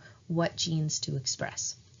know what genes to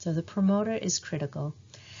express. So the promoter is critical.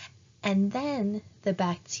 And then the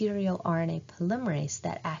bacterial RNA polymerase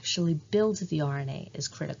that actually builds the RNA is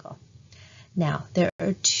critical. Now, there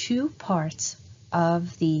are two parts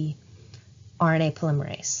of the RNA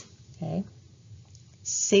polymerase. Okay?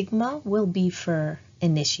 Sigma will be for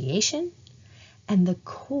initiation, and the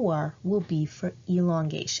core will be for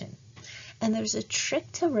elongation. And there's a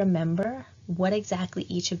trick to remember what exactly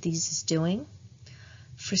each of these is doing.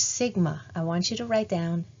 For sigma, I want you to write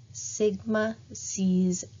down sigma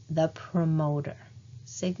sees the promoter.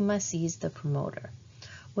 Sigma sees the promoter.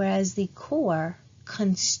 Whereas the core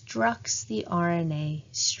constructs the RNA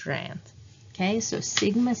strand. Okay, so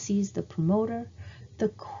sigma sees the promoter. The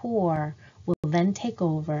core will then take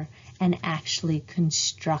over and actually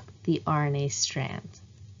construct the RNA strand.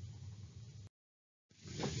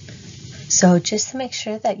 So just to make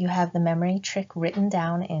sure that you have the memory trick written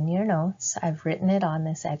down in your notes, I've written it on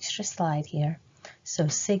this extra slide here. So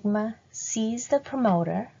sigma sees the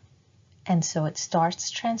promoter, and so it starts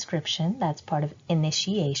transcription. That's part of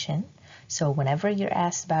initiation. So whenever you're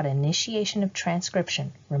asked about initiation of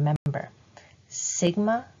transcription, remember,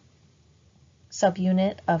 sigma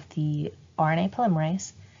subunit of the RNA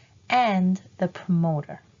polymerase and the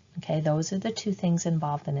promoter. Okay, those are the two things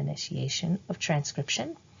involved in initiation of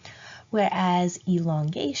transcription. Whereas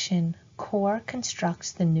elongation, core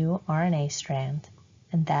constructs the new RNA strand,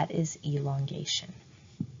 and that is elongation.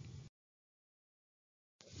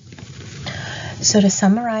 So to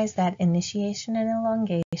summarize that initiation and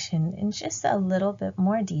elongation in just a little bit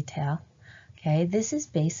more detail, okay, this is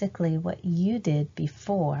basically what you did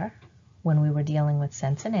before when we were dealing with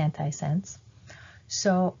sense and antisense.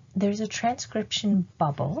 So there's a transcription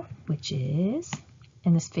bubble, which is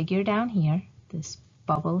in this figure down here, this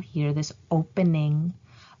bubble here, this opening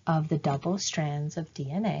of the double strands of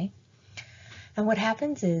DNA. And what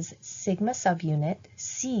happens is sigma subunit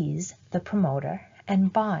sees the promoter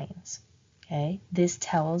and binds. Okay, this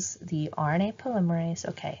tells the RNA polymerase,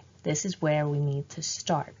 okay, this is where we need to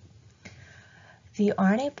start. The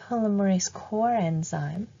RNA polymerase core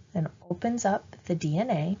enzyme then opens up the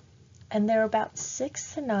DNA, and there are about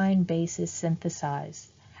 6 to 9 bases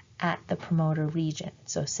synthesized at the promoter region.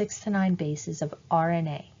 So 6 to 9 bases of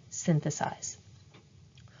RNA synthesized.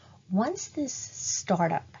 Once this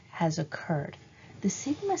startup has occurred, the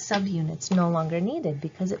sigma subunit's no longer needed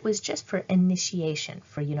because it was just for initiation,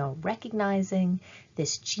 for, recognizing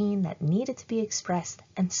this gene that needed to be expressed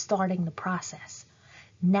and starting the process.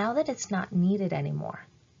 Now that it's not needed anymore,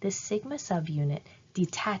 this sigma subunit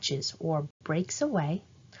detaches or breaks away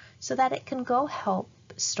so that it can go help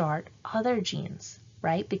start other genes,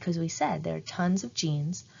 right? Because we said there are tons of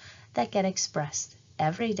genes that get expressed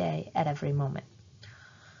every day at every moment.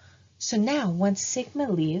 So now, once sigma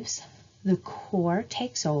leaves, the core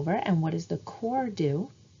takes over, and what does the core do?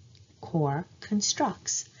 Core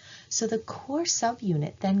constructs. So the core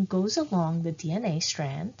subunit then goes along the DNA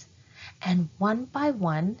strand and one by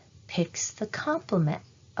one picks the complement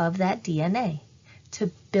of that DNA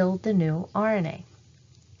to build the new RNA.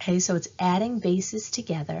 Okay, so it's adding bases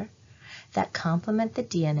together that complement the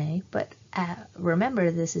DNA, but remember,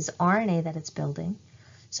 this is RNA that it's building,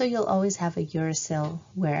 so you'll always have a uracil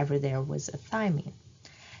wherever there was a thymine.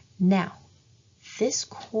 Now, this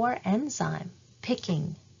core enzyme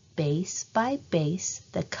picking base by base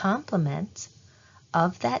the complement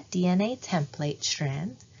of that DNA template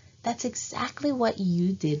strand, that's exactly what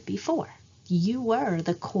you did before. You were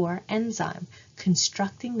the core enzyme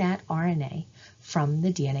constructing that RNA from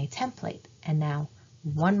the DNA template. And now,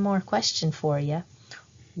 one more question for you.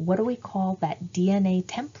 What do we call that DNA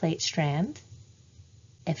template strand?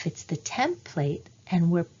 If it's the template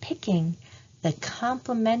and we're picking the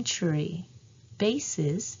complementary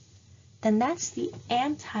bases, then that's the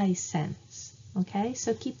antisense. Okay,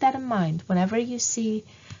 so keep that in mind. Whenever you see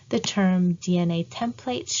the term DNA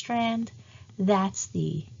template strand, that's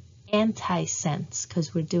the antisense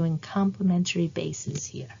because we're doing complementary bases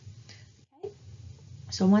here. Okay?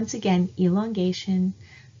 So once again, elongation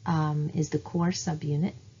is the core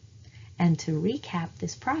subunit. And to recap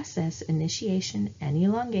this process, initiation and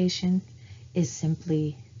elongation is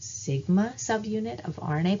simply sigma subunit of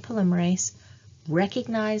RNA polymerase,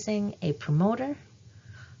 recognizing a promoter,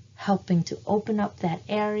 helping to open up that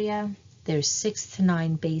area. There's 6 to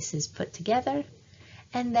 9 bases put together,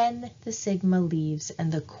 and then the sigma leaves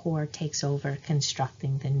and the core takes over,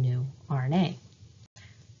 constructing the new RNA.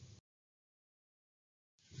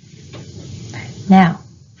 Now,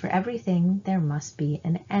 for everything, there must be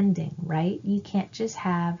an ending, right? You can't just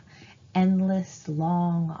have endless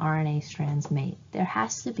long RNA strands made. There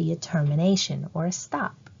has to be a termination or a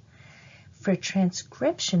stop. For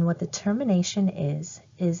transcription, what the termination is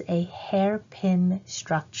a hairpin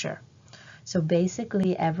structure. So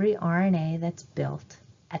basically, every RNA that's built,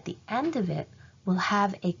 at the end of it, will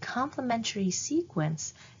have a complementary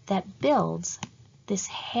sequence that builds this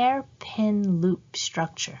hairpin loop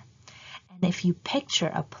structure. And if you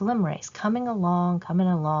picture a polymerase coming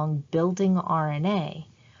along, building RNA,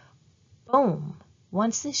 boom,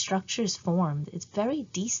 once this structure is formed, it's very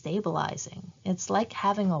destabilizing. It's like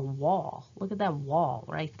having a wall. Look at that wall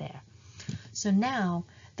right there. So now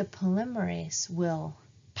the polymerase will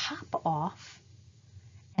pop off,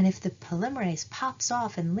 and if the polymerase pops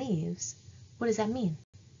off and leaves, what does that mean?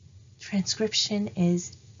 Transcription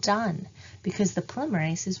is done because the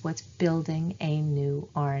polymerase is what's building a new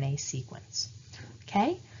RNA sequence.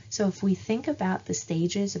 Okay, so if we think about the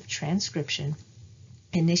stages of transcription,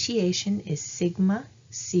 initiation is sigma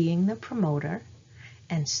seeing the promoter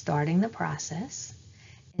and starting the process.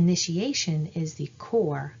 Initiation is the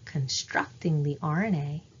core constructing the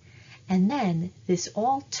RNA, and then this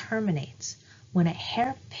all terminates when a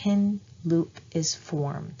hairpin loop is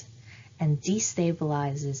formed and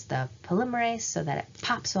destabilizes the polymerase so that it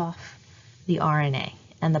pops off the RNA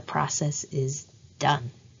and the process is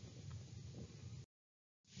done.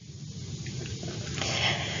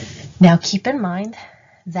 Now keep in mind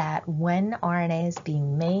that when RNA is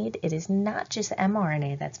being made, it is not just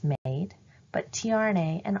mRNA that's made, but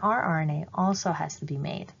tRNA and rRNA also has to be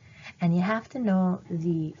made. And you have to know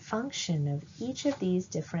the function of each of these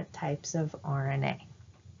different types of RNA.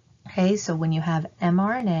 Okay, so when you have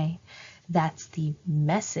mRNA, that's the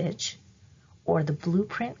message or the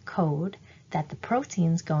blueprint code that the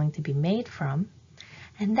protein is going to be made from.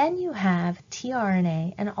 And then you have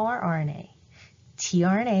tRNA and rRNA.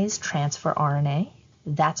 tRNA is transfer RNA.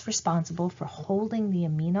 That's responsible for holding the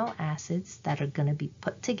amino acids that are going to be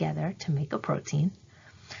put together to make a protein.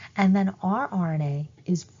 And then rRNA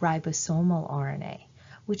is ribosomal RNA,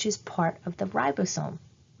 which is part of the ribosome,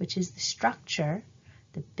 which is the structure,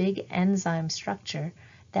 the big enzyme structure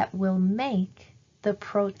that will make the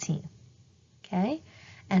protein. Okay?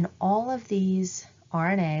 And all of these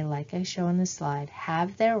RNA, like I show on the slide,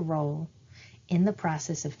 have their role in the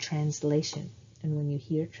process of translation. And when you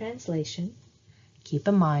hear translation, keep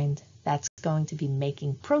in mind that's going to be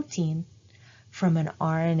making protein from an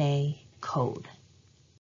RNA code.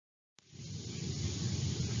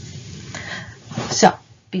 So,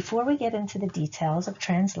 before we get into the details of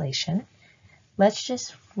translation, let's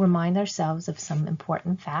just remind ourselves of some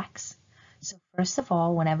important facts. So first of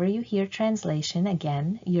all, whenever you hear translation,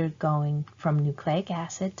 again, you're going from nucleic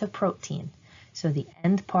acid to protein. So the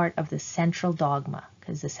end part of the central dogma,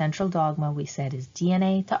 because the central dogma we said is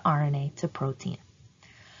DNA to RNA to protein.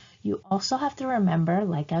 You also have to remember,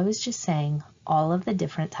 like I was just saying, all of the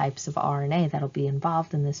different types of RNA that'll be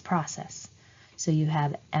involved in this process. So you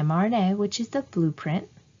have mRNA, which is the blueprint.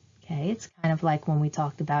 Okay, it's kind of like when we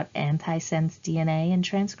talked about antisense DNA and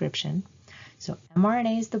transcription. So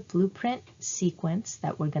mRNA is the blueprint sequence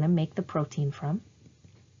that we're going to make the protein from.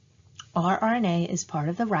 rRNA is part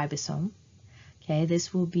of the ribosome. Okay,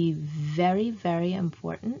 this will be very, very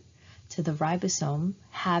important to the ribosome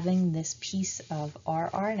having this piece of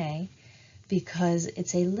rRNA because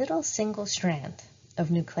it's a little single strand of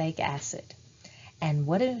nucleic acid. And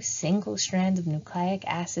what do single strands of nucleic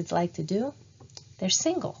acids like to do? They're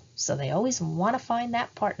single, so they always want to find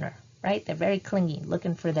that partner, right? They're very clingy,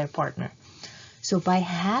 looking for their partner. So by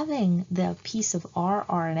having the piece of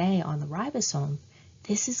rRNA on the ribosome,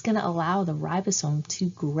 this is going to allow the ribosome to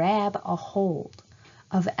grab a hold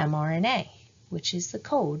of mRNA, which is the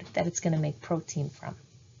code that it's going to make protein from.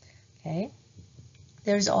 Okay?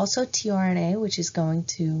 There's also tRNA, which is going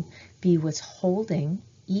to be what's holding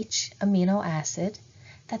each amino acid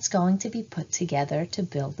that's going to be put together to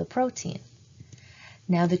build the protein.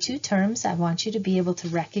 Now, the two terms I want you to be able to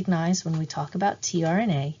recognize when we talk about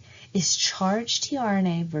tRNA is charged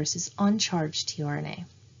tRNA versus uncharged tRNA.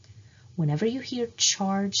 Whenever you hear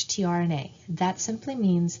charged tRNA, that simply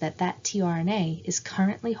means that that tRNA is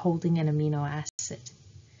currently holding an amino acid.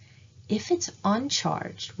 If it's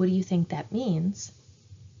uncharged, what do you think that means?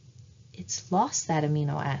 It's lost that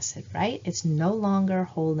amino acid, right? It's no longer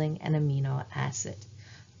holding an amino acid.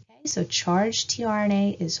 Okay, so charged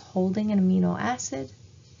tRNA is holding an amino acid.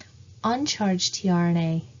 Uncharged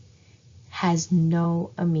tRNA has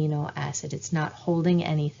no amino acid. It's not holding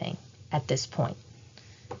anything at this point.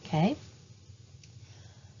 Okay?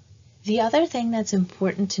 The other thing that's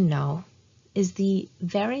important to know is the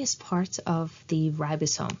various parts of the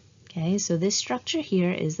ribosome. Okay, so this structure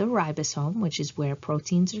here is the ribosome, which is where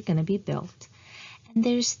proteins are going to be built. And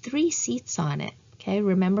there's 3 seats on it. Okay,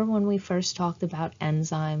 remember when we first talked about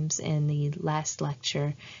enzymes in the last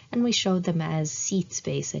lecture, and we showed them as seats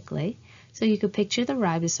basically. So you could picture the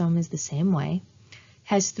ribosome as the same way.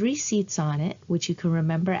 Has 3 seats on it, which you can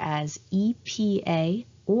remember as EPA,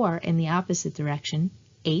 or in the opposite direction,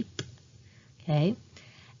 APE. Okay,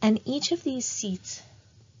 and each of these seats,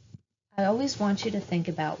 I always want you to think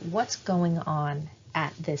about what's going on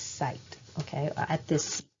at this site, okay, at this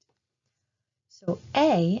seat. So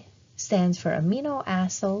A stands for amino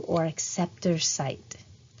acid or acceptor site,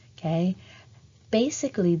 okay?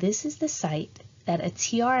 Basically, this is the site that a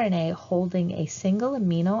tRNA holding a single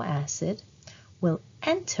amino acid will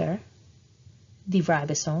enter the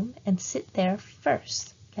ribosome and sit there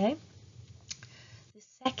first, okay?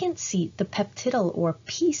 The second seat, the peptidyl or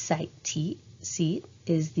P site seat,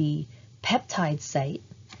 is the peptide site.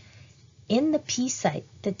 In the P site,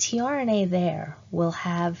 the tRNA there will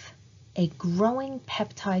have a growing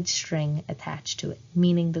peptide string attached to it,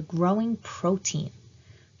 meaning the growing protein.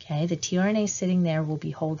 Okay, the tRNA sitting there will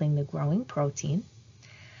be holding the growing protein.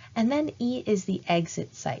 And then E is the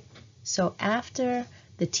exit site. So after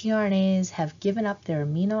the tRNAs have given up their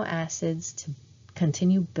amino acids to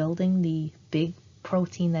continue building the big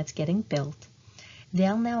protein that's getting built,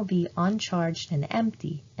 they'll now be uncharged and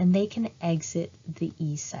empty, and they can exit the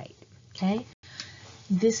E site, okay?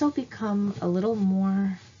 This will become a little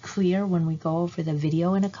more clear when we go over the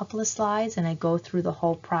video in a couple of slides and I go through the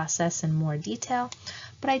whole process in more detail,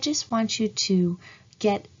 but I just want you to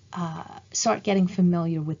start getting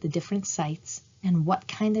familiar with the different sites and what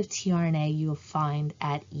kind of tRNA you'll find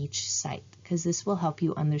at each site, because this will help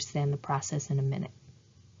you understand the process in a minute.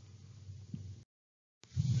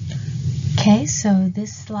 Okay, so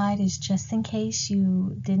this slide is just in case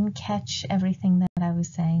you didn't catch everything that I was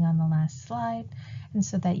saying on the last slide, and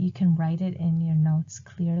so that you can write it in your notes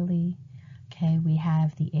clearly. Okay, we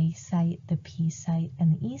have the A site, the P site,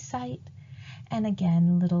 and the E site. And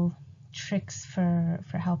again, little tricks for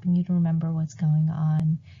helping you to remember what's going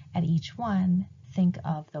on at each one. Think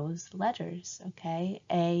of those letters, okay?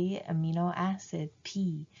 A, amino acid,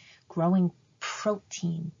 P, growing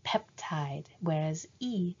protein, peptide, whereas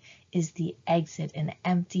E is the exit, an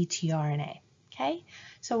empty tRNA, okay?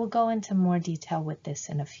 So we'll go into more detail with this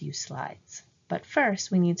in a few slides. But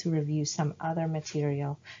first, we need to review some other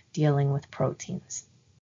material dealing with proteins.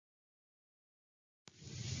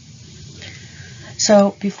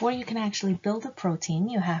 So before you can actually build a protein,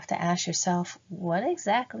 you have to ask yourself, what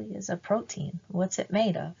exactly is a protein? What's it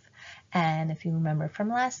made of? And if you remember from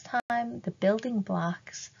last time, the building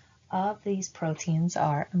blocks of these proteins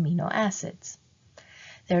are amino acids.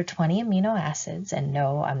 There are 20 amino acids, and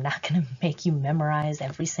no, I'm not going to make you memorize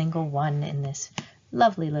every single one in this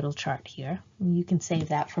lovely little chart here. You can save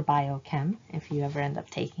that for biochem if you ever end up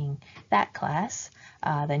taking that class.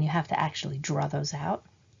 Then you have to actually draw those out.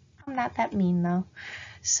 I'm not that mean though.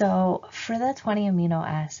 So for the 20 amino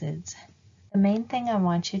acids, the main thing I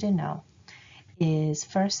want you to know is,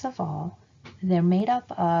 first of all, they're made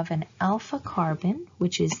up of an alpha carbon,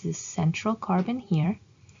 which is this central carbon here.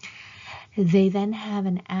 They then have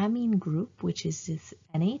an amine group, which is this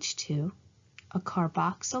NH2, a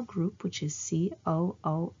carboxyl group, which is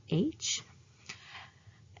COOH,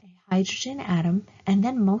 a hydrogen atom, and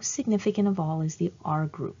then most significant of all is the R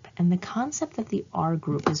group. And the concept of the R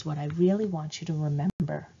group is what I really want you to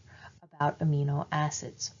remember about amino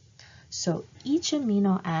acids. So each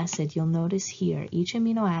amino acid, you'll notice here, each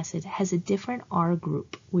amino acid has a different R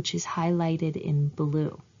group, which is highlighted in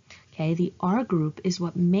blue. Okay, the R group is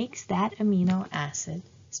what makes that amino acid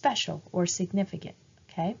special or significant.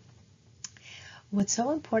 Okay, what's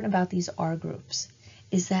so important about these R groups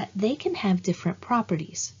is that they can have different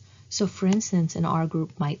properties. So for instance, an R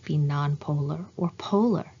group might be nonpolar or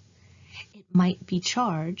polar. It might be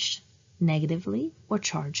charged negatively or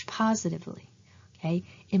charged positively. Okay?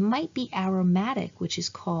 It might be aromatic, which is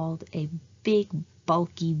called a big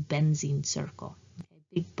bulky benzene circle, okay?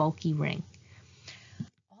 Big bulky ring.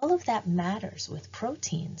 All of that matters with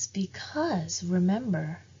proteins because,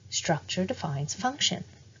 remember, structure defines function.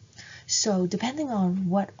 So depending on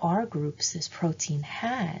what R groups this protein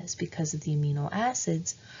has because of the amino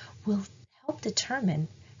acids will help determine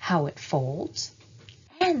how it folds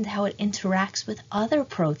and how it interacts with other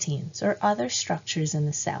proteins or other structures in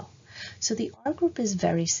the cell. So the R group is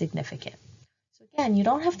very significant. So again, you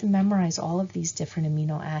don't have to memorize all of these different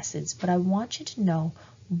amino acids, but I want you to know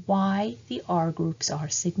why the R groups are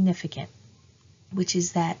significant, which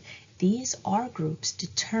is that these R groups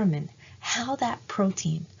determine how that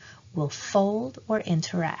protein will fold or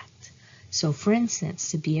interact. So for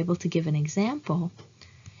instance, to be able to give an example,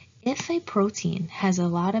 if a protein has a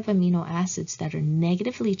lot of amino acids that are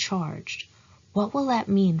negatively charged, what will that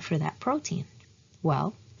mean for that protein?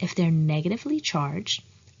 Well, if they're negatively charged,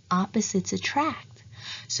 opposites attract.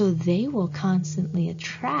 So they will constantly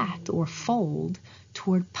attract or fold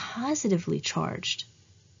toward positively charged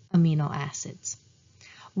amino acids.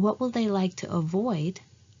 What will they like to avoid?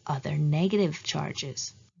 Other negative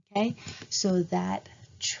charges. Okay, so that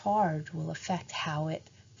charge will affect how it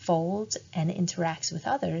folds and interacts with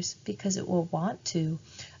others because it will want to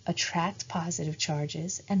attract positive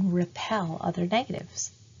charges and repel other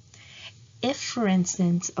negatives. If, for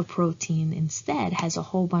instance, a protein instead has a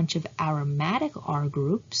whole bunch of aromatic R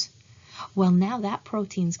groups, well, now that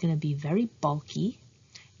protein is going to be very bulky,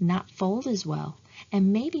 not fold as well,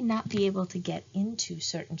 and maybe not be able to get into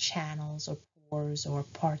certain channels or pores or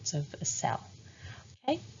parts of a cell.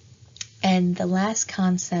 Okay? And the last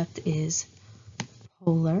concept is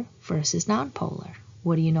polar versus nonpolar.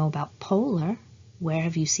 What do you know about polar? Where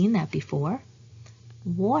have you seen that before?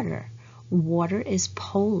 Water. Water is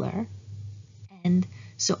polar, and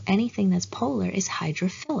so anything that's polar is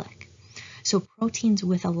hydrophilic. So proteins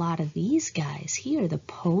with a lot of these guys here, the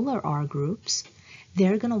polar R groups,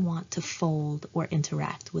 they're going to want to fold or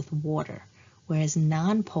interact with water, whereas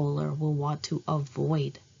nonpolar will want to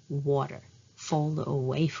avoid water, fold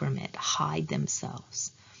away from it, hide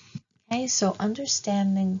themselves. Okay, so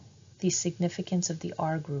understanding the significance of the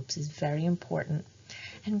R groups is very important,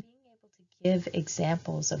 and being able to give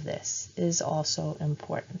examples of this is also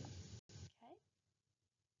important. Okay?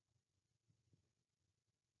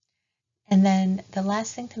 And then the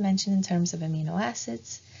last thing to mention in terms of amino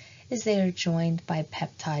acids is they are joined by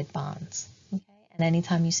peptide bonds. Okay? And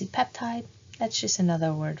anytime you see peptide, that's just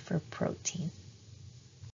another word for protein.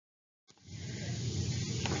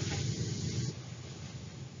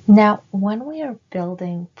 Now, when we are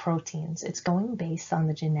building proteins, it's going based on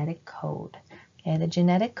the genetic code. Okay, the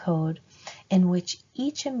genetic code in which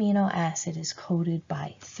each amino acid is coded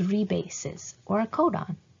by 3 bases, or a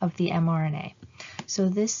codon, of the mRNA. So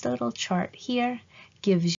this little chart here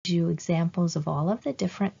gives you examples of all of the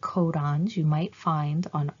different codons you might find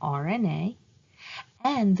on RNA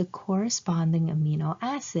and the corresponding amino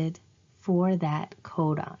acid for that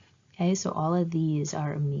codon. Okay, so all of these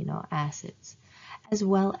are amino acids, as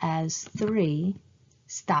well as 3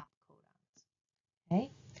 stop codons.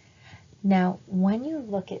 Okay? Now, when you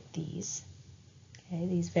look at these, okay,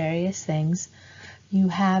 these various things, you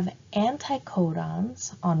have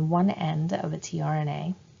anticodons on one end of a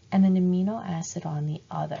tRNA and an amino acid on the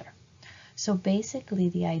other. So basically,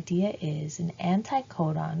 the idea is an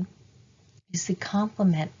anticodon is the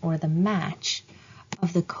complement or the match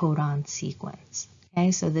of the codon sequence.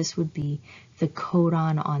 Okay, so this would be the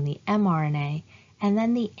codon on the mRNA, and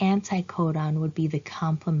then the anticodon would be the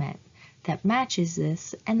complement that matches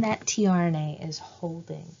this, and that tRNA is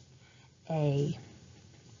holding an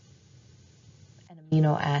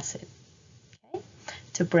amino acid, okay,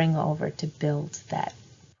 to bring over to build that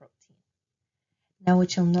protein. Now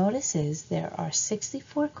what you'll notice is there are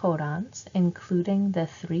 64 codons, including the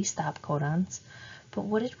 3 stop codons, but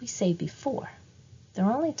what did we say before? There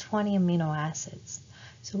are only 20 amino acids.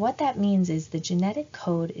 So what that means is the genetic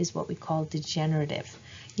code is what we call degenerative.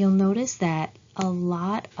 You'll notice that a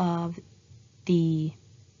lot of the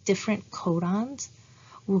different codons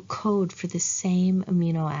will code for the same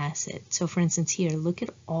amino acid. So for instance here, look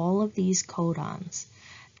at all of these codons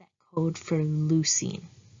that code for leucine,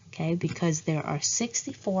 okay? Because there are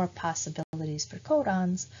 64 possibilities for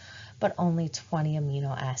codons, but only 20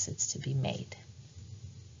 amino acids to be made.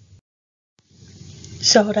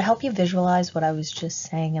 So to help you visualize what I was just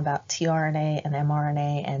saying about tRNA and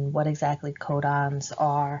mRNA and what exactly codons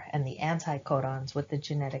are and the anticodons with the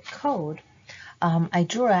genetic code, I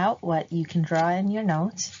drew out what you can draw in your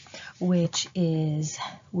notes, which is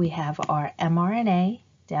we have our mRNA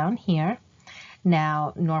down here.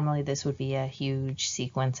 Now, normally this would be a huge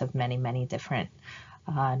sequence of many, many different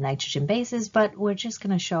nitrogen bases, but we're just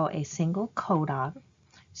going to show a single codon.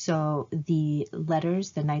 So the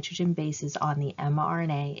letters, the nitrogen bases on the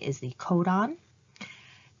mRNA is the codon.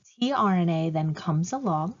 tRNA then comes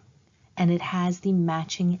along and it has the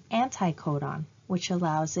matching anticodon, which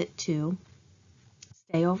allows it to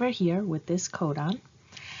stay over here with this codon.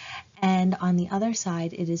 And on the other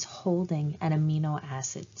side, it is holding an amino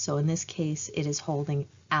acid. So in this case, it is holding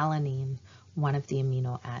alanine, one of the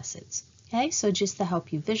amino acids. Okay, so just to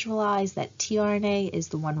help you visualize that tRNA is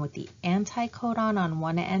the one with the anticodon on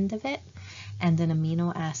one end of it and an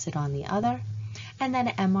amino acid on the other. And then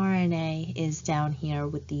mRNA is down here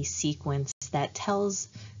with the sequence that tells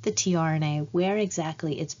the tRNA where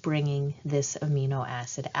exactly it's bringing this amino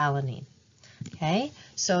acid alanine. Okay,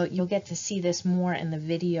 so you'll get to see this more in the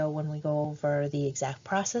video when we go over the exact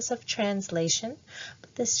process of translation,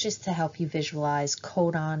 but this is just to help you visualize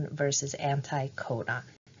codon versus anticodon.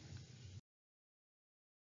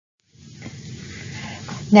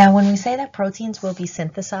 Now, when we say that proteins will be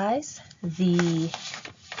synthesized, the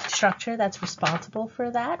structure that's responsible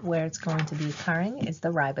for that, where it's going to be occurring, is the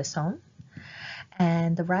ribosome.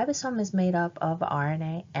 And the ribosome is made up of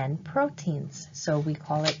RNA and proteins. So we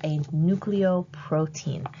call it a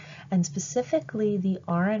nucleoprotein. And specifically, the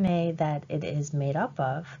RNA that it is made up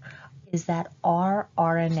of is that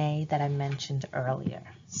rRNA that I mentioned earlier.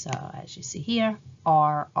 So as you see here,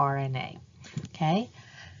 rRNA. Okay.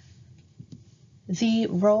 The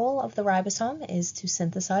role of the ribosome is to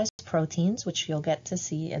synthesize proteins, which you'll get to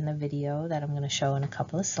see in the video that I'm going to show in a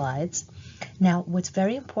couple of slides. Now, what's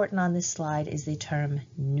very important on this slide is the term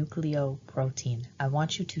nucleoprotein. I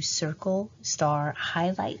want you to circle, star,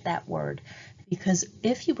 highlight that word, because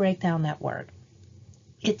if you break down that word,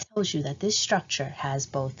 it tells you that this structure has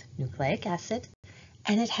both nucleic acid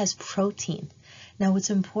and it has protein. Now, what's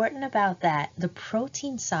important about that, the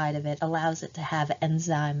protein side of it allows it to have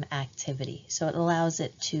enzyme activity. So it allows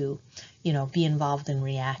it to, be involved in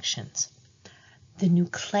reactions. The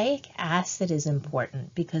nucleic acid is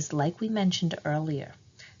important because, like we mentioned earlier,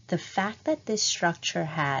 the fact that this structure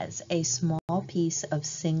has a small piece of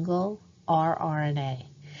single rRNA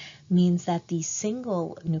means that the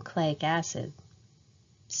single nucleic acid,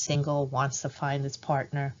 single wants to find its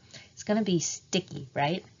partner, it's going to be sticky,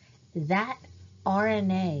 right? That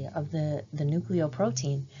RNA of the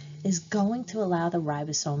nucleoprotein is going to allow the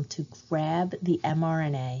ribosome to grab the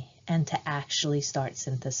mRNA and to actually start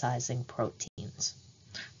synthesizing proteins.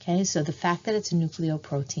 Okay, so the fact that it's a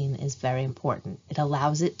nucleoprotein is very important. It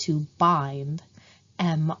allows it to bind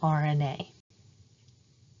mRNA.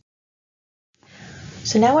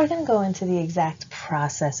 So now we're going to go into the exact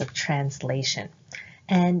process of translation.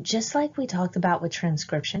 And just like we talked about with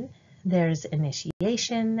transcription, there's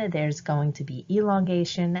initiation, there's going to be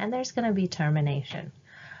elongation, and there's going to be termination.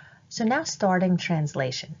 So now starting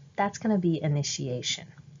translation, that's going to be initiation,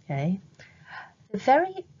 okay? The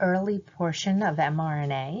very early portion of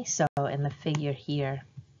mRNA, so in the figure here,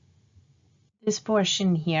 this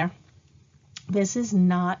portion here, this is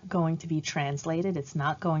not going to be translated. It's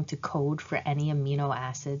not going to code for any amino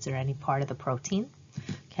acids or any part of the protein,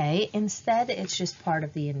 okay? Instead, it's just part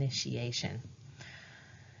of the initiation.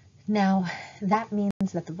 Now, that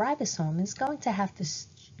means that the ribosome is going to have to,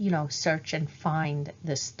 search and find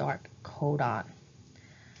the start codon.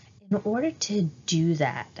 In order to do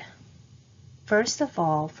that, first of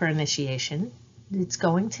all, for initiation, it's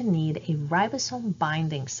going to need a ribosome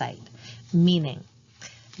binding site, meaning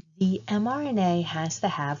the mRNA has to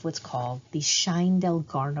have what's called the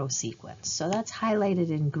Shine-Delgarno sequence. So that's highlighted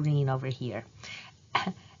in green over here.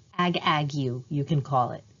 AGU, you can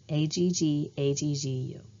call it,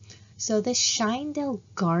 AGG, So this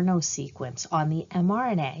Shine-Delgarno sequence on the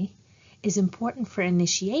mRNA is important for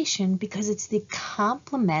initiation because it's the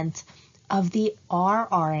complement of the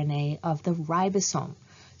rRNA of the ribosome.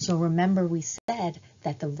 So remember we said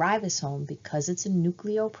that the ribosome, because it's a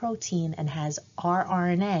nucleoprotein and has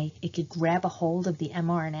rRNA, it could grab a hold of the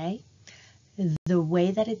mRNA. The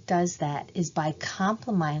way that it does that is by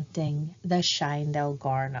complementing the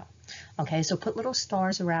Shine-Delgarno. Okay, so put little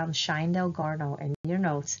stars around Shine-Delgarno in your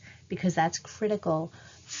notes because that's critical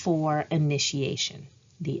for initiation.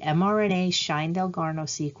 The mRNA Shine-Delgarno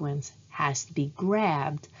sequence has to be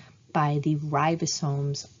grabbed by the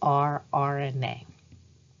ribosome's rRNA.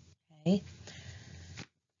 Okay.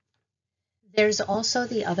 There's also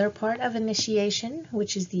the other part of initiation,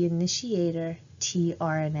 which is the initiator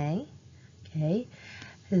tRNA. Okay.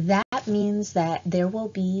 That that means that there will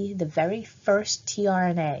be the very first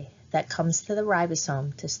tRNA that comes to the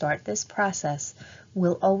ribosome to start this process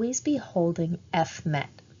will always be holding F-met,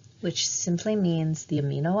 which simply means the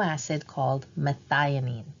amino acid called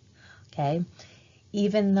methionine. Okay?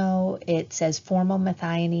 Even though it says formal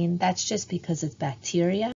methionine, that's just because it's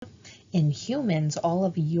bacteria. In humans, all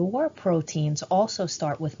of your proteins also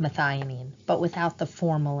start with methionine, but without the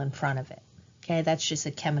formal in front of it. Okay, that's just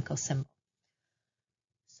a chemical symbol.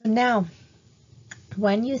 So now,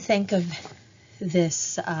 when you think of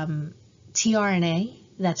this tRNA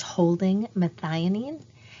that's holding methionine,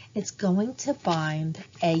 it's going to bind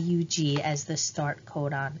AUG as the start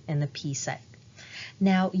codon in the P site.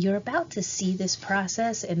 Now, you're about to see this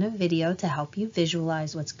process in a video to help you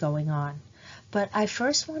visualize what's going on. But I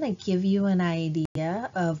first want to give you an idea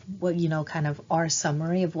of what, kind of our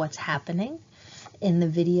summary of what's happening in the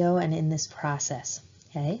video and in this process,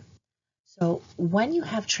 okay? So when you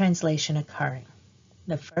have translation occurring,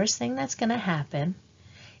 the first thing that's going to happen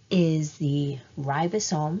is the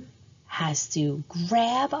ribosome has to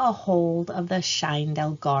grab a hold of the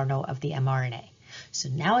Schindel-Garno of the mRNA. So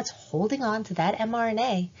now it's holding on to that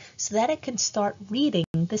mRNA so that it can start reading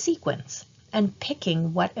the sequence and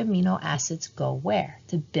picking what amino acids go where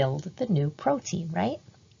to build the new protein, right?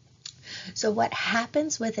 So what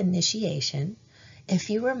happens with initiation, if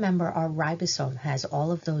you remember, our ribosome has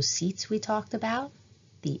all of those seats we talked about,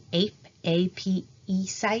 the APE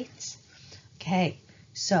sites. Okay,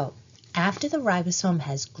 so after the ribosome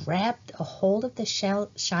has grabbed a hold of the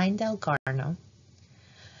Schindel-Garno,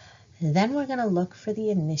 then we're going to look for the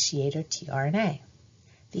initiator tRNA.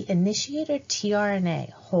 The initiator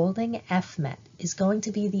tRNA holding F-met is going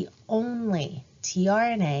to be the only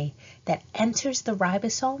tRNA that enters the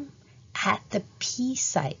ribosome at the P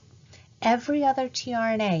site. Every other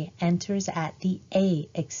tRNA enters at the A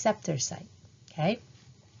acceptor site, okay?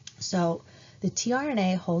 So the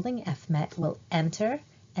tRNA holding F-met will enter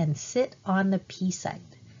and sit on the P site.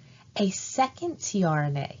 A second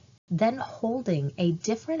tRNA, then holding a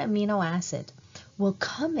different amino acid, will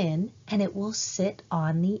come in and it will sit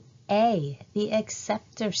on the A, the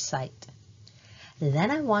acceptor site.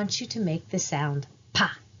 Then I want you to make the sound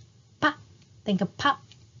pa, pa. Think of pop,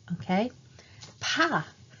 okay? Pa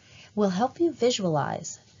will help you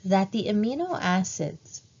visualize that the amino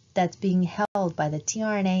acids that's being held by the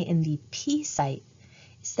tRNA in the P site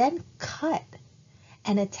is then cut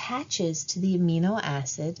and attaches to the amino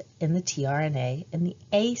acid in the tRNA in the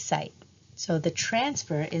A site. So the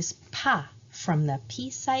transfer is Pa from the P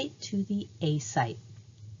site to the A site.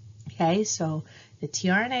 Okay, so the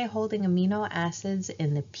tRNA holding amino acids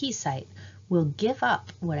in the P site will give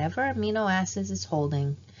up whatever amino acids it's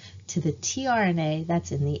holding to the tRNA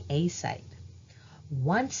that's in the A site.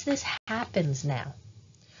 Once this happens now,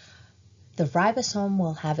 the ribosome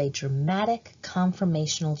will have a dramatic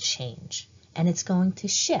conformational change, and it's going to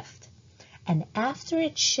shift. And after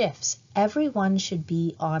it shifts, everyone should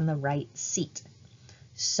be on the right seat.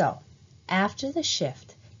 So, after the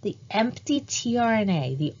shift, the empty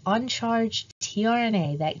tRNA, the uncharged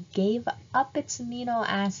tRNA that gave up its amino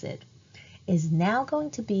acid, is now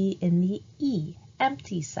going to be in the E,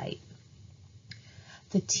 empty site.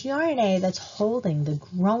 The tRNA that's holding the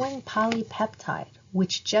growing polypeptide,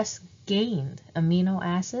 which just gained amino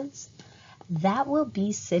acids, that will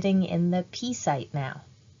be sitting in the P site now.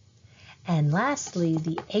 And lastly,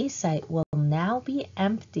 the A site will now be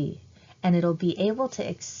empty, and it'll be able to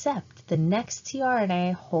accept the next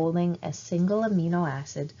tRNA holding a single amino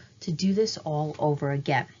acid to do this all over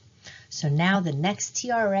again. So now the next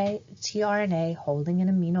tRNA holding an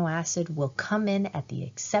amino acid will come in at the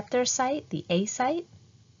acceptor site, the A site.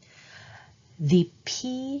 The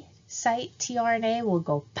P site tRNA will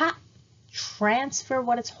go pop, transfer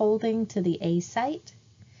what it's holding to the A site,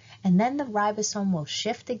 and then the ribosome will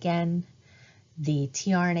shift again. The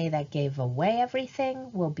tRNA that gave away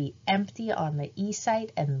everything will be empty on the E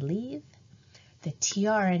site and leave. The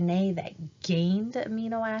tRNA that gained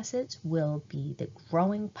amino acids will be the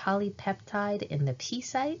growing polypeptide in the P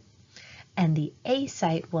site, and the A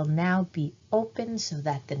site will now be open so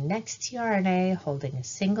that the next tRNA holding a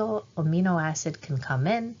single amino acid can come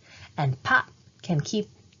in, and pop can keep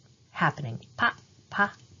happening. Pop,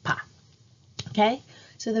 pop, pop. Okay,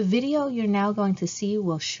 so the video you're now going to see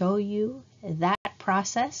will show you that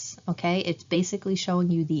process. Okay, it's basically showing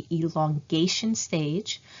you the elongation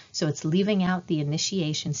stage. So it's leaving out the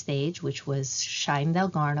initiation stage, which was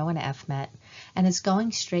Schindel-Garno and F-met, and it's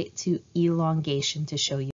going straight to elongation to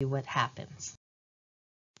show you what happens.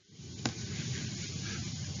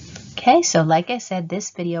 Okay, so like I said,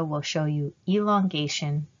 this video will show you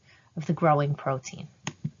elongation of the growing protein.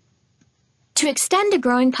 To extend a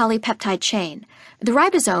growing polypeptide chain, the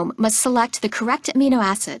ribosome must select the correct amino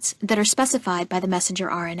acids that are specified by the messenger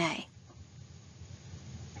RNA.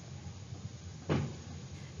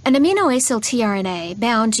 An aminoacyl tRNA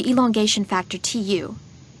bound to elongation factor TU,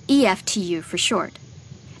 EFTU for short,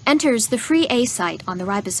 enters the free A site on the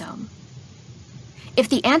ribosome. If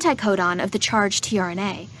the anticodon of the charged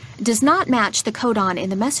tRNA does not match the codon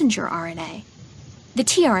in the messenger RNA, the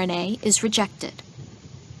tRNA is rejected.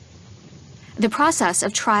 The process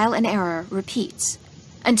of trial and error repeats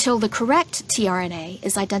until the correct tRNA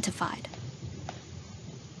is identified.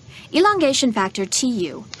 Elongation factor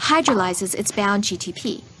TU hydrolyzes its bound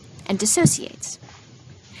GTP and dissociates.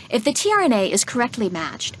 If the tRNA is correctly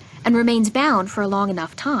matched and remains bound for a long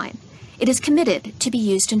enough time, it is committed to be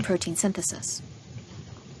used in protein synthesis.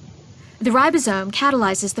 The ribosome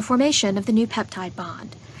catalyzes the formation of the new peptide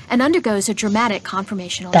bond and undergoes a dramatic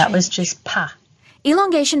conformational change. That was just pa.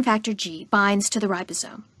 Elongation factor G binds to the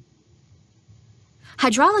ribosome.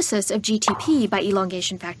 Hydrolysis of GTP by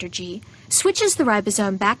elongation factor G switches the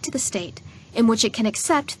ribosome back to the state in which it can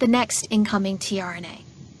accept the next incoming tRNA.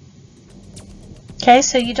 Okay,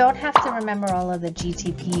 so you don't have to remember all of the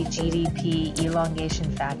GTP, GDP,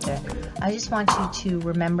 elongation factor. I just want you to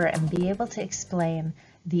remember and be able to explain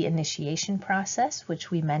the initiation process,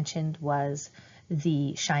 which we mentioned was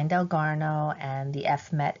the Scheindel-Garno and the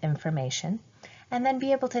F-MET information, and then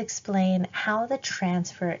be able to explain how the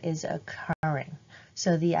transfer is occurring.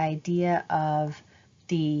 So the idea of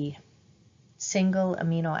the single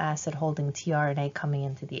amino acid holding tRNA coming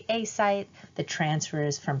into the A site, the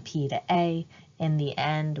transfers from P to A, in the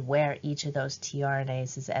end where each of those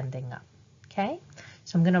tRNAs is ending up. Okay,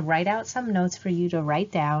 so I'm going to write out some notes for you to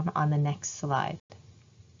write down on the next slide.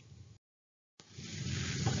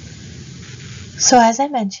 So as I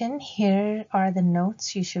mentioned, here are the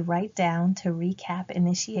notes you should write down to recap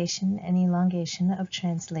initiation and elongation of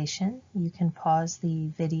translation. You can pause the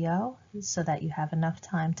video so that you have enough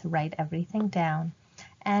time to write everything down,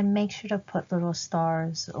 and make sure to put little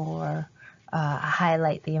stars or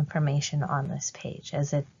highlight the information on this page,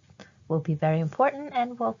 as it will be very important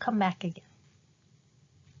and we'll come back again.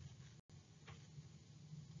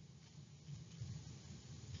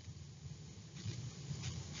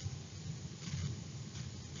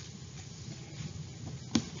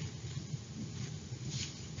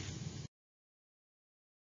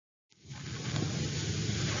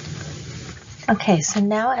 Okay, so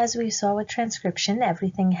now as we saw with transcription,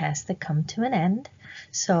 everything has to come to an end.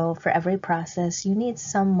 So for every process, you need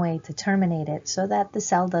some way to terminate it so that the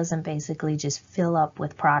cell doesn't basically just fill up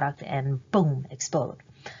with product and boom, explode.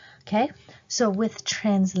 Okay, so with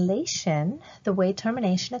translation, the way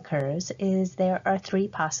termination occurs is there are 3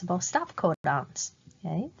 possible stop codons,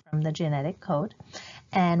 okay, from the genetic code.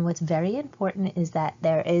 And what's very important is that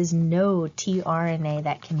there is no tRNA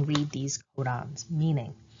that can read these codons,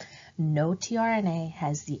 meaning no tRNA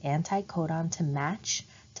has the anticodon to match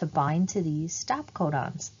to bind to these stop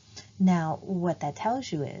codons. Now, what that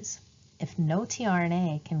tells you is if no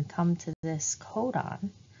tRNA can come to this codon,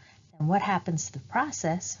 then what happens to the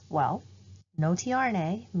process? Well, no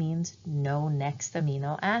tRNA means no next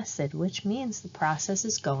amino acid, which means the process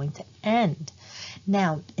is going to end.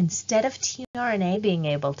 Now, instead of tRNA being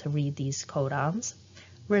able to read these codons,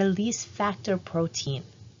 release factor protein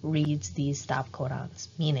reads these stop codons,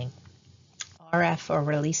 meaning RF, or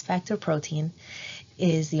release factor protein,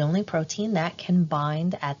 is the only protein that can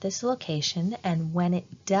bind at this location, and when it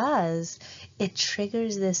does, it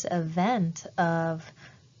triggers this event of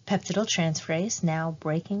peptidyltransferase now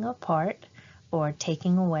breaking apart or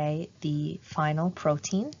taking away the final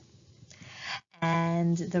protein,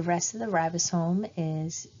 and the rest of the ribosome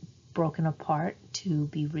is broken apart to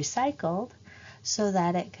be recycled so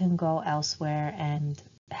that it can go elsewhere and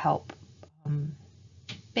help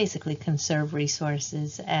basically conserve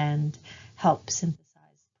resources and help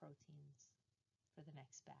synthesize proteins for the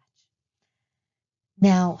next batch.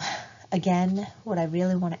 Now, again, what I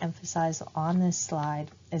really want to emphasize on this slide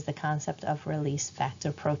is the concept of release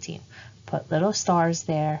factor protein. Put little stars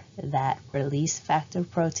there. That release factor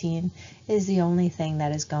protein is the only thing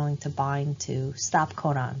that is going to bind to stop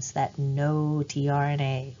codons, that no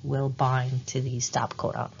tRNA will bind to these stop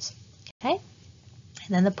codons. Okay?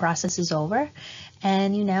 And then the process is over,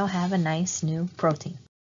 and you now have a nice new protein.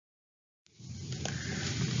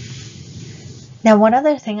 Now, one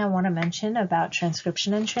other thing I want to mention about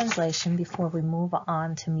transcription and translation before we move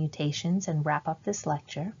on to mutations and wrap up this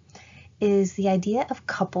lecture is the idea of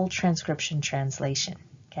coupled transcription translation.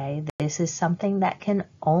 Okay, this is something that can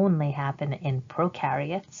only happen in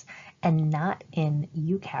prokaryotes and not in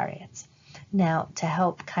eukaryotes. Now, to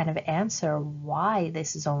help kind of answer why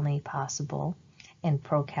this is only possible in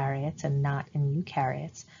prokaryotes and not in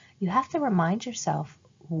eukaryotes, you have to remind yourself,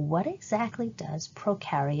 what exactly does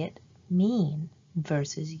prokaryote mean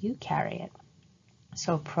versus eukaryote?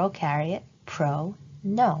 So prokaryote,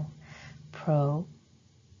 no. Prokaryote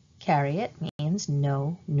means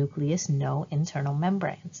no nucleus, no internal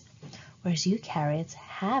membranes, whereas eukaryotes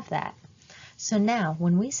have that. So now,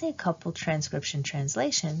 when we say coupled transcription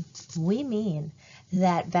translation, we mean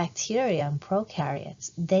that bacteria and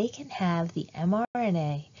prokaryotes, they can have the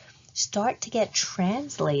mRNA start to get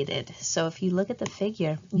translated. So if you look at the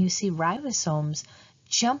figure, you see ribosomes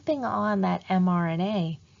jumping on that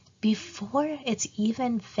mRNA before it's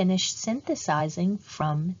even finished synthesizing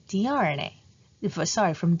from DNA.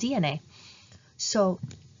 So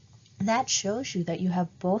that shows you that you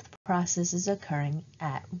have both processes occurring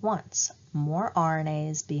at once. More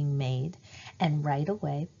RNA is being made, and right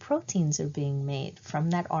away proteins are being made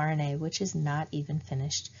from that RNA, which is not even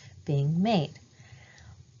finished being made.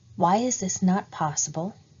 Why is this not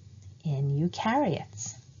possible in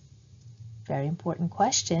eukaryotes? Very important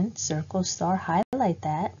question. Circle, star, highlight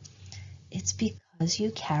that. It's because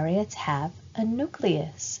eukaryotes have a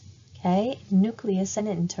nucleus, okay? Nucleus and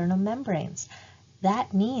internal membranes.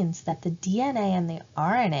 That means that the DNA and the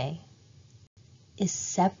RNA is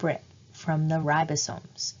separate from the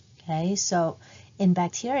ribosomes, okay? So in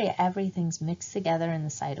bacteria, everything's mixed together in the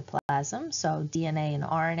cytoplasm, so DNA and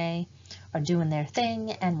RNA are doing their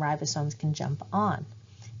thing and ribosomes can jump on.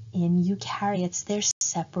 In eukaryotes, they're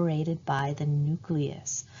separated by the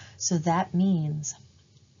nucleus. So that means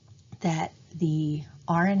that the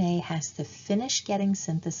RNA has to finish getting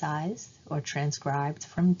synthesized or transcribed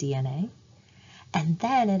from DNA, and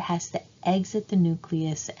then it has to exit the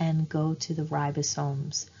nucleus and go to the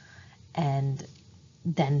ribosomes and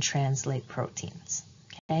then translate proteins.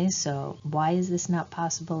 Okay, so why is this not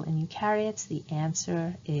possible in eukaryotes? The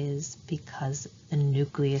answer is because the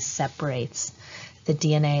nucleus separates the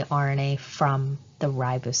DNA, RNA from the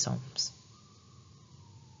ribosomes.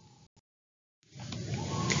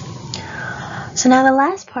 So now the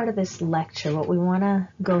last part of this lecture, what we want to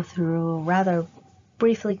go through rather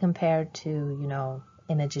briefly compared to,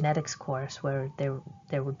 in a genetics course where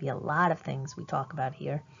there would be a lot of things we talk about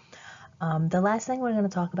here. The last thing we're going to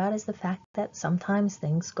talk about is the fact that sometimes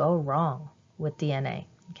things go wrong with DNA,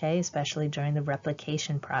 okay, especially during the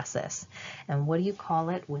replication process. And what do you call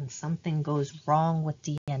it when something goes wrong with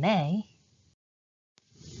DNA?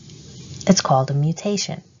 It's called a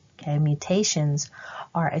mutation. Okay, mutations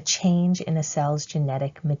are a change in a cell's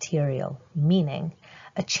genetic material, meaning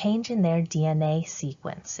a change in their DNA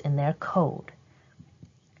sequence, in their code.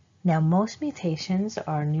 Now, most mutations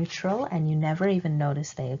are neutral and you never even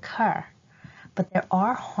notice they occur, but there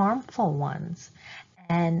are harmful ones,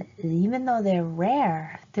 and even though they're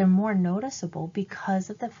rare, they're more noticeable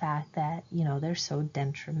because of the fact that, they're so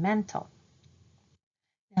detrimental.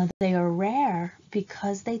 Now, they are rare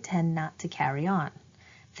because they tend not to carry on.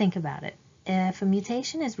 Think about it. If a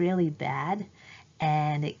mutation is really bad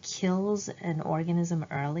and it kills an organism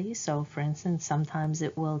early, so for instance, sometimes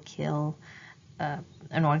it will kill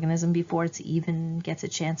an organism before it even gets a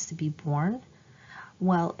chance to be born.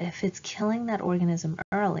 Well, if it's killing that organism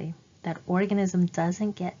early, that organism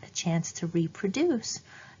doesn't get a chance to reproduce,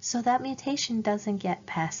 so that mutation doesn't get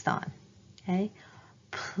passed on, okay?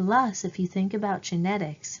 Plus, if you think about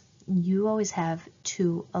genetics, you always have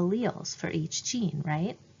 2 alleles for each gene,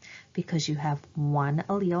 right? Because you have 1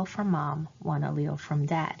 allele from mom, 1 allele from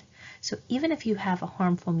dad. So even if you have a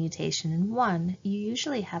harmful mutation in one, you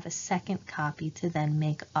usually have a second copy to then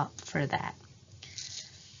make up for that.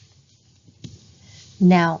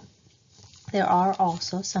 Now, there are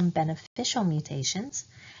also some beneficial mutations,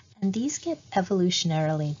 and these get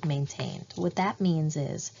evolutionarily maintained. What that means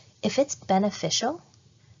is, if it's beneficial,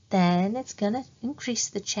 then it's going to increase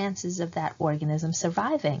the chances of that organism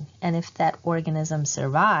surviving. And if that organism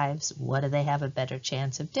survives, what do they have a better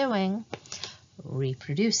chance of doing?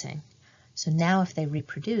 Reproducing. So now if they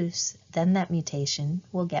reproduce, then that mutation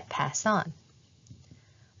will get passed on.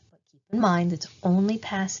 But keep in mind, it's only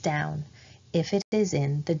passed down if it is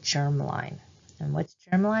in the germline. And what's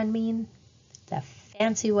germline mean? It's a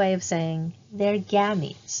fancy way of saying they're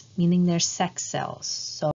gametes, meaning they're sex cells.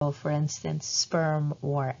 So for instance, sperm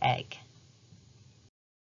or egg.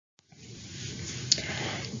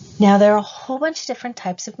 Now there are a whole bunch of different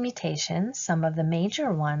types of mutations. Some of the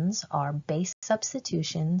major ones are base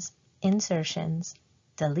substitutions, insertions,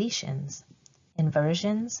 deletions,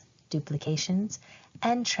 inversions, duplications,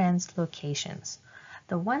 and translocations.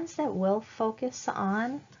 The ones that we'll focus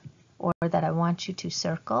on, or that I want you to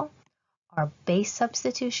circle, are base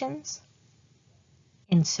substitutions,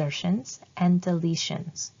 insertions, and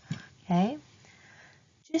deletions. Okay?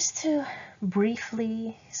 Just to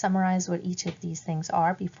briefly summarize what each of these things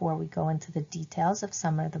are before we go into the details of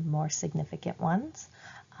some of the more significant ones.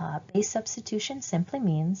 Base substitution simply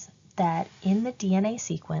means that in the DNA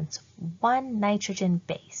sequence, one nitrogen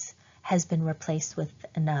base has been replaced with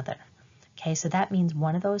another. Okay, so that means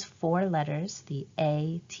one of those four letters, the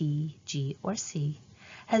A, T, G, or C,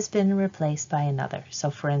 has been replaced by another. So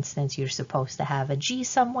for instance, you're supposed to have a G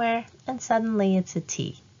somewhere, and suddenly it's a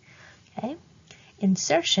T. Okay?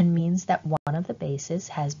 Insertion means that one of the bases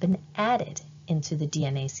has been added into the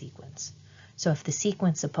DNA sequence. So if the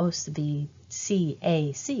sequence is supposed to be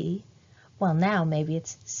CAC, well now maybe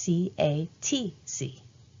it's CATC.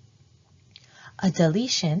 A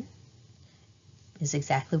deletion is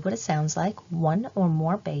exactly what it sounds like. One or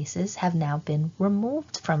more bases have now been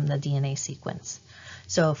removed from the DNA sequence.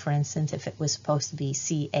 So for instance, if it was supposed to be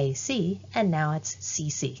CAC and now it's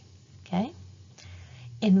CC. Okay?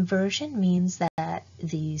 Inversion means that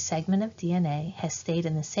the segment of DNA has stayed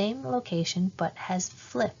in the same location but has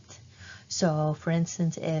flipped. So for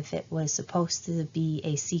instance, if it was supposed to be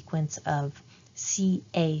a sequence of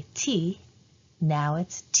CAT, now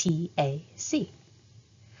it's TAC.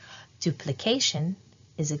 Duplication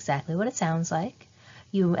is exactly what it sounds like.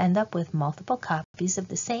 You end up with multiple copies of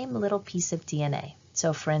the same little piece of DNA.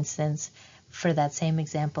 So for instance, for that same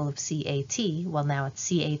example of CAT, well now it's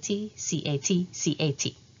CAT, CAT,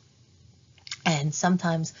 CAT. And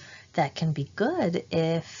sometimes that can be good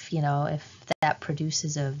if that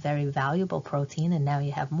produces a very valuable protein and now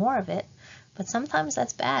you have more of it, but sometimes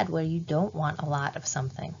that's bad where you don't want a lot of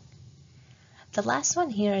something. The last one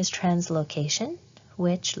here is translocation,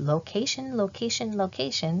 which location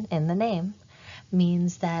in the name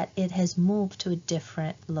means that it has moved to a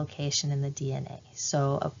different location in the DNA.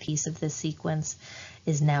 So a piece of the sequence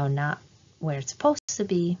is now not where it's supposed to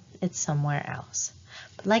be, it's somewhere else.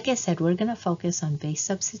 But like I said, we're going to focus on base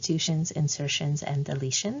substitutions, insertions, and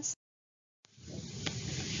deletions.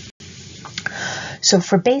 So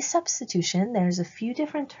for base substitution, there's a few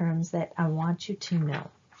different terms that I want you to know.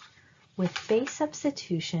 With base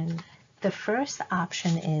substitution, the first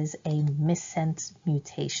option is a missense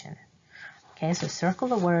mutation. Okay, so circle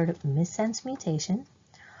the word missense mutation.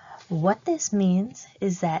 What this means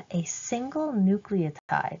is that a single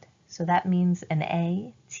nucleotide, so that means an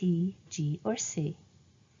A, T, G, or C,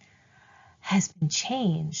 has been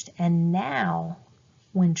changed, and now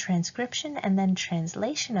when transcription and then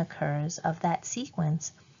translation occurs of that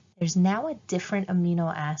sequence, there's now a different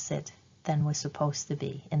amino acid than was supposed to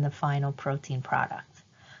be in the final protein product.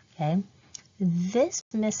 Okay? This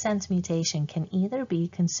missense mutation can either be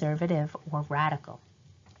conservative or radical.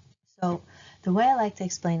 So the way I like to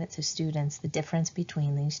explain it to students, the difference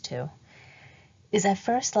between these two, is I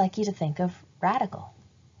first like you to think of radical.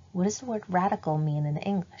 What does the word radical mean in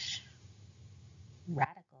English?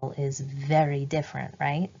 Radical is very different,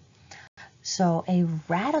 right? So a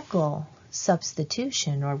radical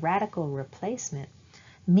substitution or radical replacement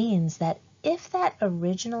means that if that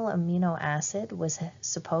original amino acid was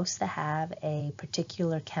supposed to have a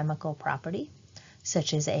particular chemical property,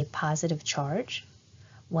 such as a positive charge,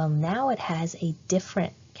 well, now it has a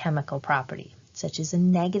different chemical property, such as a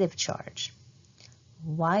negative charge.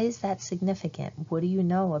 Why is that significant? What do you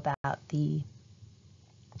know about the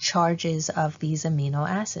charges of these amino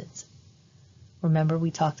acids? Remember, we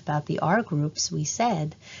talked about the R groups. We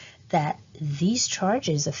said that these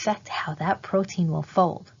charges affect how that protein will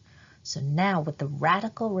fold. So now with the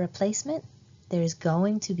radical replacement, there's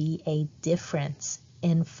going to be a difference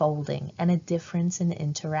in folding and a difference in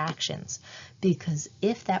interactions, because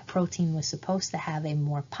if that protein was supposed to have a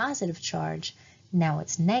more positive charge, now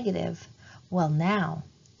it's negative, well now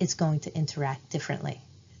it's going to interact differently.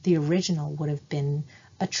 The original would have been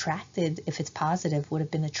attracted, if it's positive, would have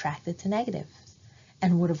been attracted to negatives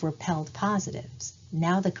and would have repelled positives.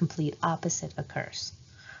 Now the complete opposite occurs.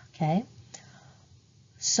 Okay?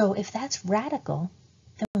 So if that's radical,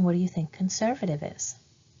 then what do you think conservative is?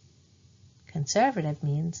 Conservative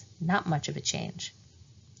means not much of a change.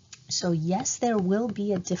 So yes, there will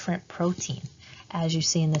be a different protein, as you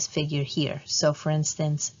see in this figure here. So for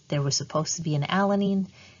instance, there was supposed to be an alanine,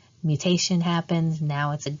 mutation happened,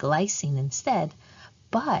 now it's a glycine instead,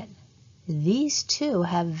 but these two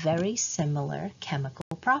have very similar chemical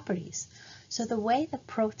properties. So the way the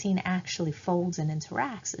protein actually folds and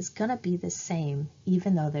interacts is going to be the same,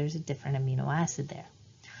 even though there's a different amino acid there.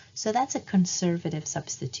 So that's a conservative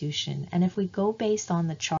substitution. And if we go based on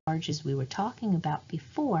the charges we were talking about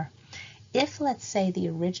before, if let's say the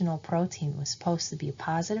original protein was supposed to be a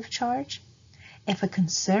positive charge, if a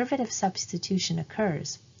conservative substitution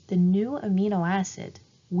occurs, the new amino acid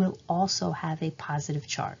will also have a positive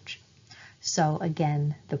charge. So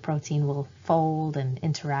again, the protein will fold and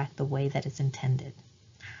interact the way that it's intended.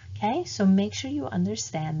 Okay, so make sure you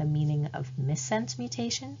understand the meaning of missense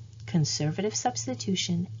mutation, conservative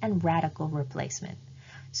substitution, and radical replacement.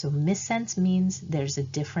 So missense means there's a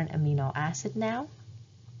different amino acid now.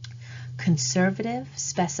 Conservative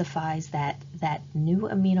specifies that that new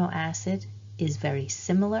amino acid is very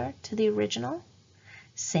similar to the original,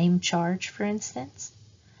 same charge for instance.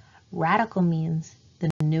 Radical means the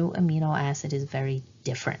new amino acid is very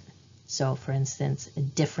different. So for instance, a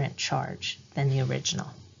different charge than the original.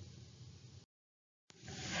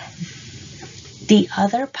 The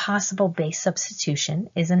other possible base substitution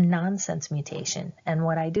is a nonsense mutation. And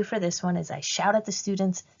what I do for this one is I shout at the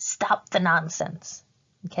students, stop the nonsense.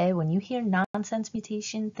 Okay, when you hear nonsense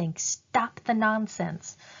mutation, think stop the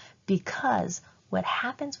nonsense. Because what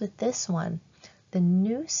happens with this one, the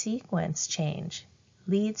new sequence change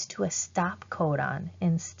leads to a stop codon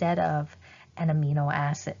instead of an amino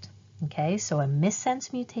acid. Okay, so a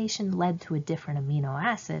missense mutation led to a different amino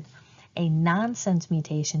acid. A nonsense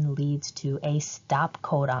mutation leads to a stop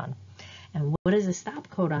codon. And what does a stop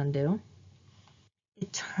codon do?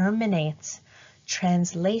 It terminates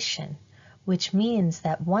translation, which means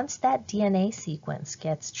that once that DNA sequence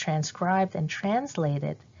gets transcribed and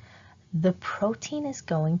translated, the protein is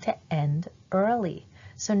going to end early.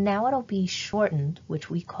 So now it'll be shortened, which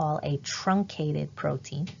we call a truncated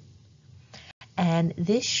protein. And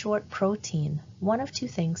this short protein, one of two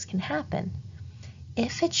things can happen.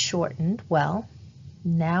 If it's shortened, well,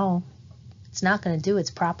 now it's not going to do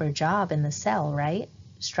its proper job in the cell, right?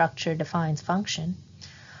 Structure defines function.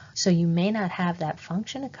 So you may not have that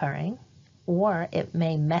function occurring, or it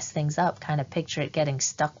may mess things up, kind of picture it getting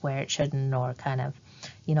stuck where it shouldn't, or kind of,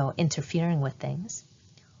 interfering with things.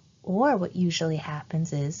 Or what usually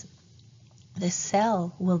happens is the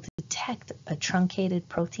cell will detect a truncated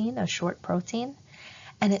protein, a short protein,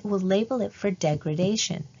 and it will label it for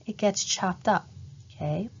degradation. It gets chopped up.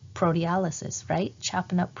 Okay, proteolysis, right?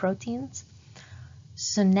 Chopping up proteins.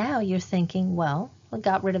 So now you're thinking, well, we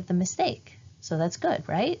got rid of the mistake. So that's good,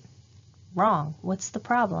 right? Wrong. What's the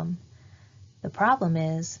problem? The problem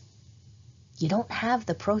is you don't have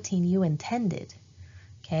the protein you intended.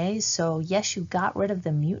 Okay, so yes, you got rid of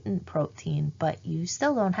the mutant protein, but you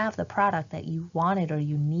still don't have the product that you wanted or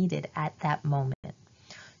you needed at that moment.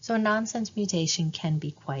 So nonsense mutation can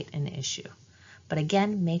be quite an issue. But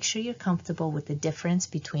again, make sure you're comfortable with the difference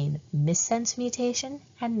between missense mutation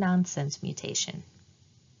and nonsense mutation.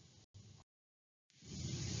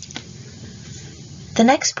 The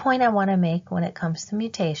next point I want to make when it comes to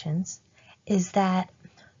mutations is that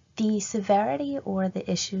the severity or the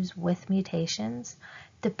issues with mutations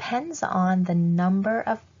depends on the number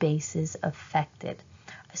of bases affected,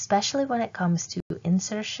 especially when it comes to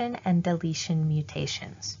insertion and deletion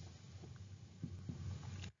mutations.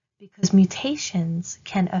 Because mutations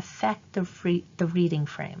can affect the reading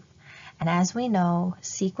frame. And as we know,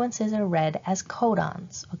 sequences are read as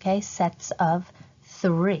codons, okay, sets of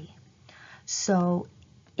 3. So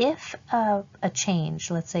if a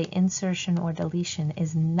change, let's say insertion or deletion,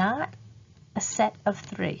 is not a set of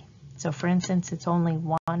 3, so for instance, it's only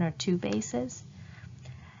 1 or 2 bases,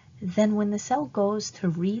 then when the cell goes to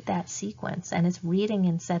read that sequence and it's reading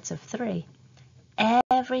in sets of 3,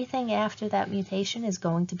 everything after that mutation is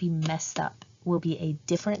going to be messed up. Will be a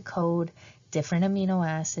different code, different amino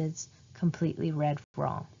acids, completely read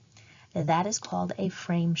wrong. That is called a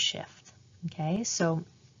frame shift. Okay, so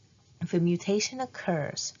if a mutation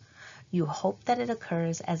occurs, you hope that it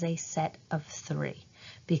occurs as a set of 3,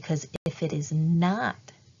 because if it is not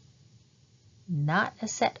a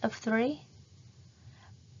set of 3,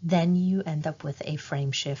 then you end up with a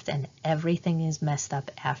frame shift and everything is messed up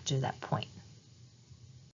after that point.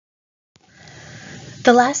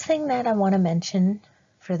 The last thing that I want to mention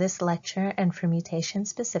for this lecture and for mutations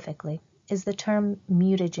specifically is the term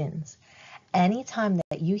mutagens. Anytime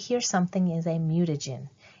that you hear something is a mutagen,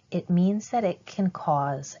 it means that it can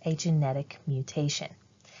cause a genetic mutation.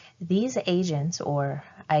 These agents or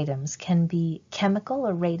items can be chemical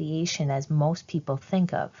or radiation as most people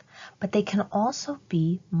think of, but they can also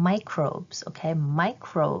be microbes, okay?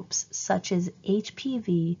 Microbes such as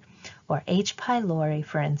HPV or H. pylori,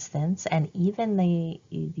 for instance, and even the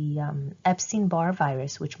Epstein-Barr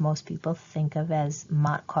virus, which most people think of as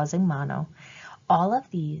causing mono. All of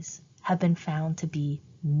these have been found to be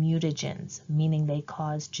mutagens, meaning they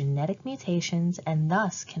cause genetic mutations and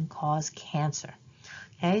thus can cause cancer.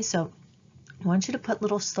 Okay, so I want you to put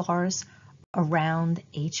little stars around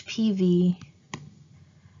HPV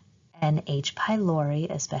and H. pylori,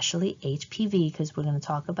 especially HPV, because we're going to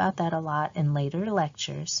talk about that a lot in later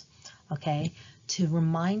lectures, okay, to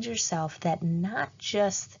remind yourself that not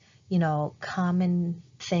just, you know, common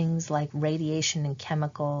things like radiation and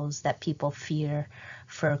chemicals that people fear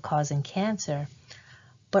for causing cancer,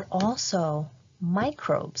 but also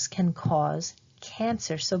microbes can cause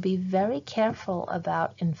cancer. So be very careful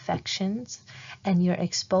about infections and your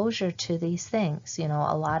exposure to these things. You know,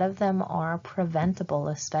 a lot of them are preventable,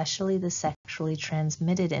 especially the sexually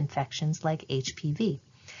transmitted infections like HPV.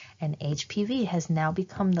 And HPV has now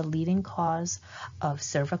become the leading cause of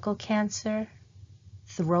cervical cancer,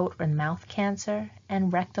 throat and mouth cancer,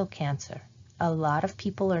 and rectal cancer. A lot of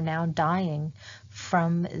people are now dying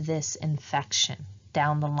from this infection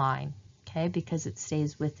down the line, okay, because it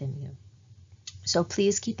stays within you. So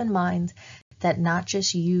please keep in mind that not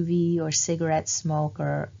just UV or cigarette smoke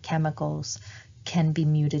or chemicals can be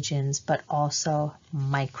mutagens, but also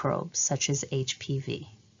microbes such as HPV.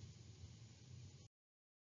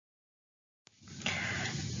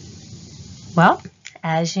 Well,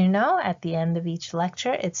 as you know, at the end of each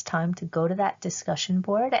lecture, it's time to go to that discussion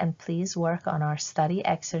board and please work on our study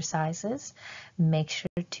exercises. Make sure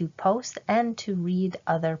to post and to read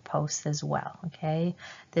other posts as well, okay?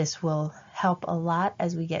 This will help a lot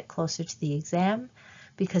as we get closer to the exam,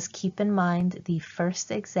 because keep in mind the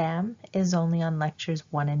first exam is only on lectures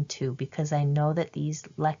 1 and 2, because I know that these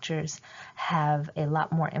lectures have a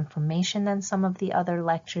lot more information than some of the other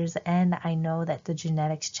lectures, and I know that the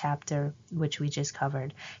genetics chapter, which we just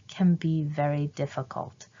covered, can be very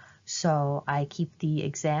difficult. So I keep the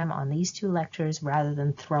exam on these 2 lectures rather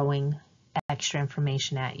than throwing extra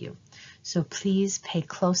information at you. So please pay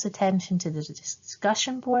close attention to the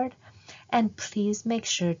discussion board, and please make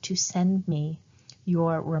sure to send me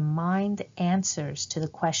your remind answers to the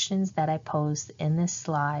questions that I posed in this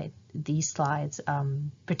slide, these slides,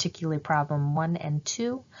 particularly problem 1 and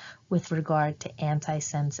 2 with regard to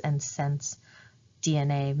antisense and sense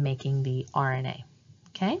DNA making the RNA,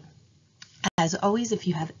 okay? As always, if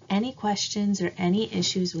you have any questions or any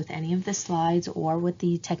issues with any of the slides or with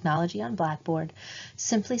the technology on Blackboard,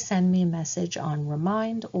 simply send me a message on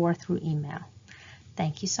Remind or through email.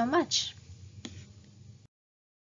 Thank you so much.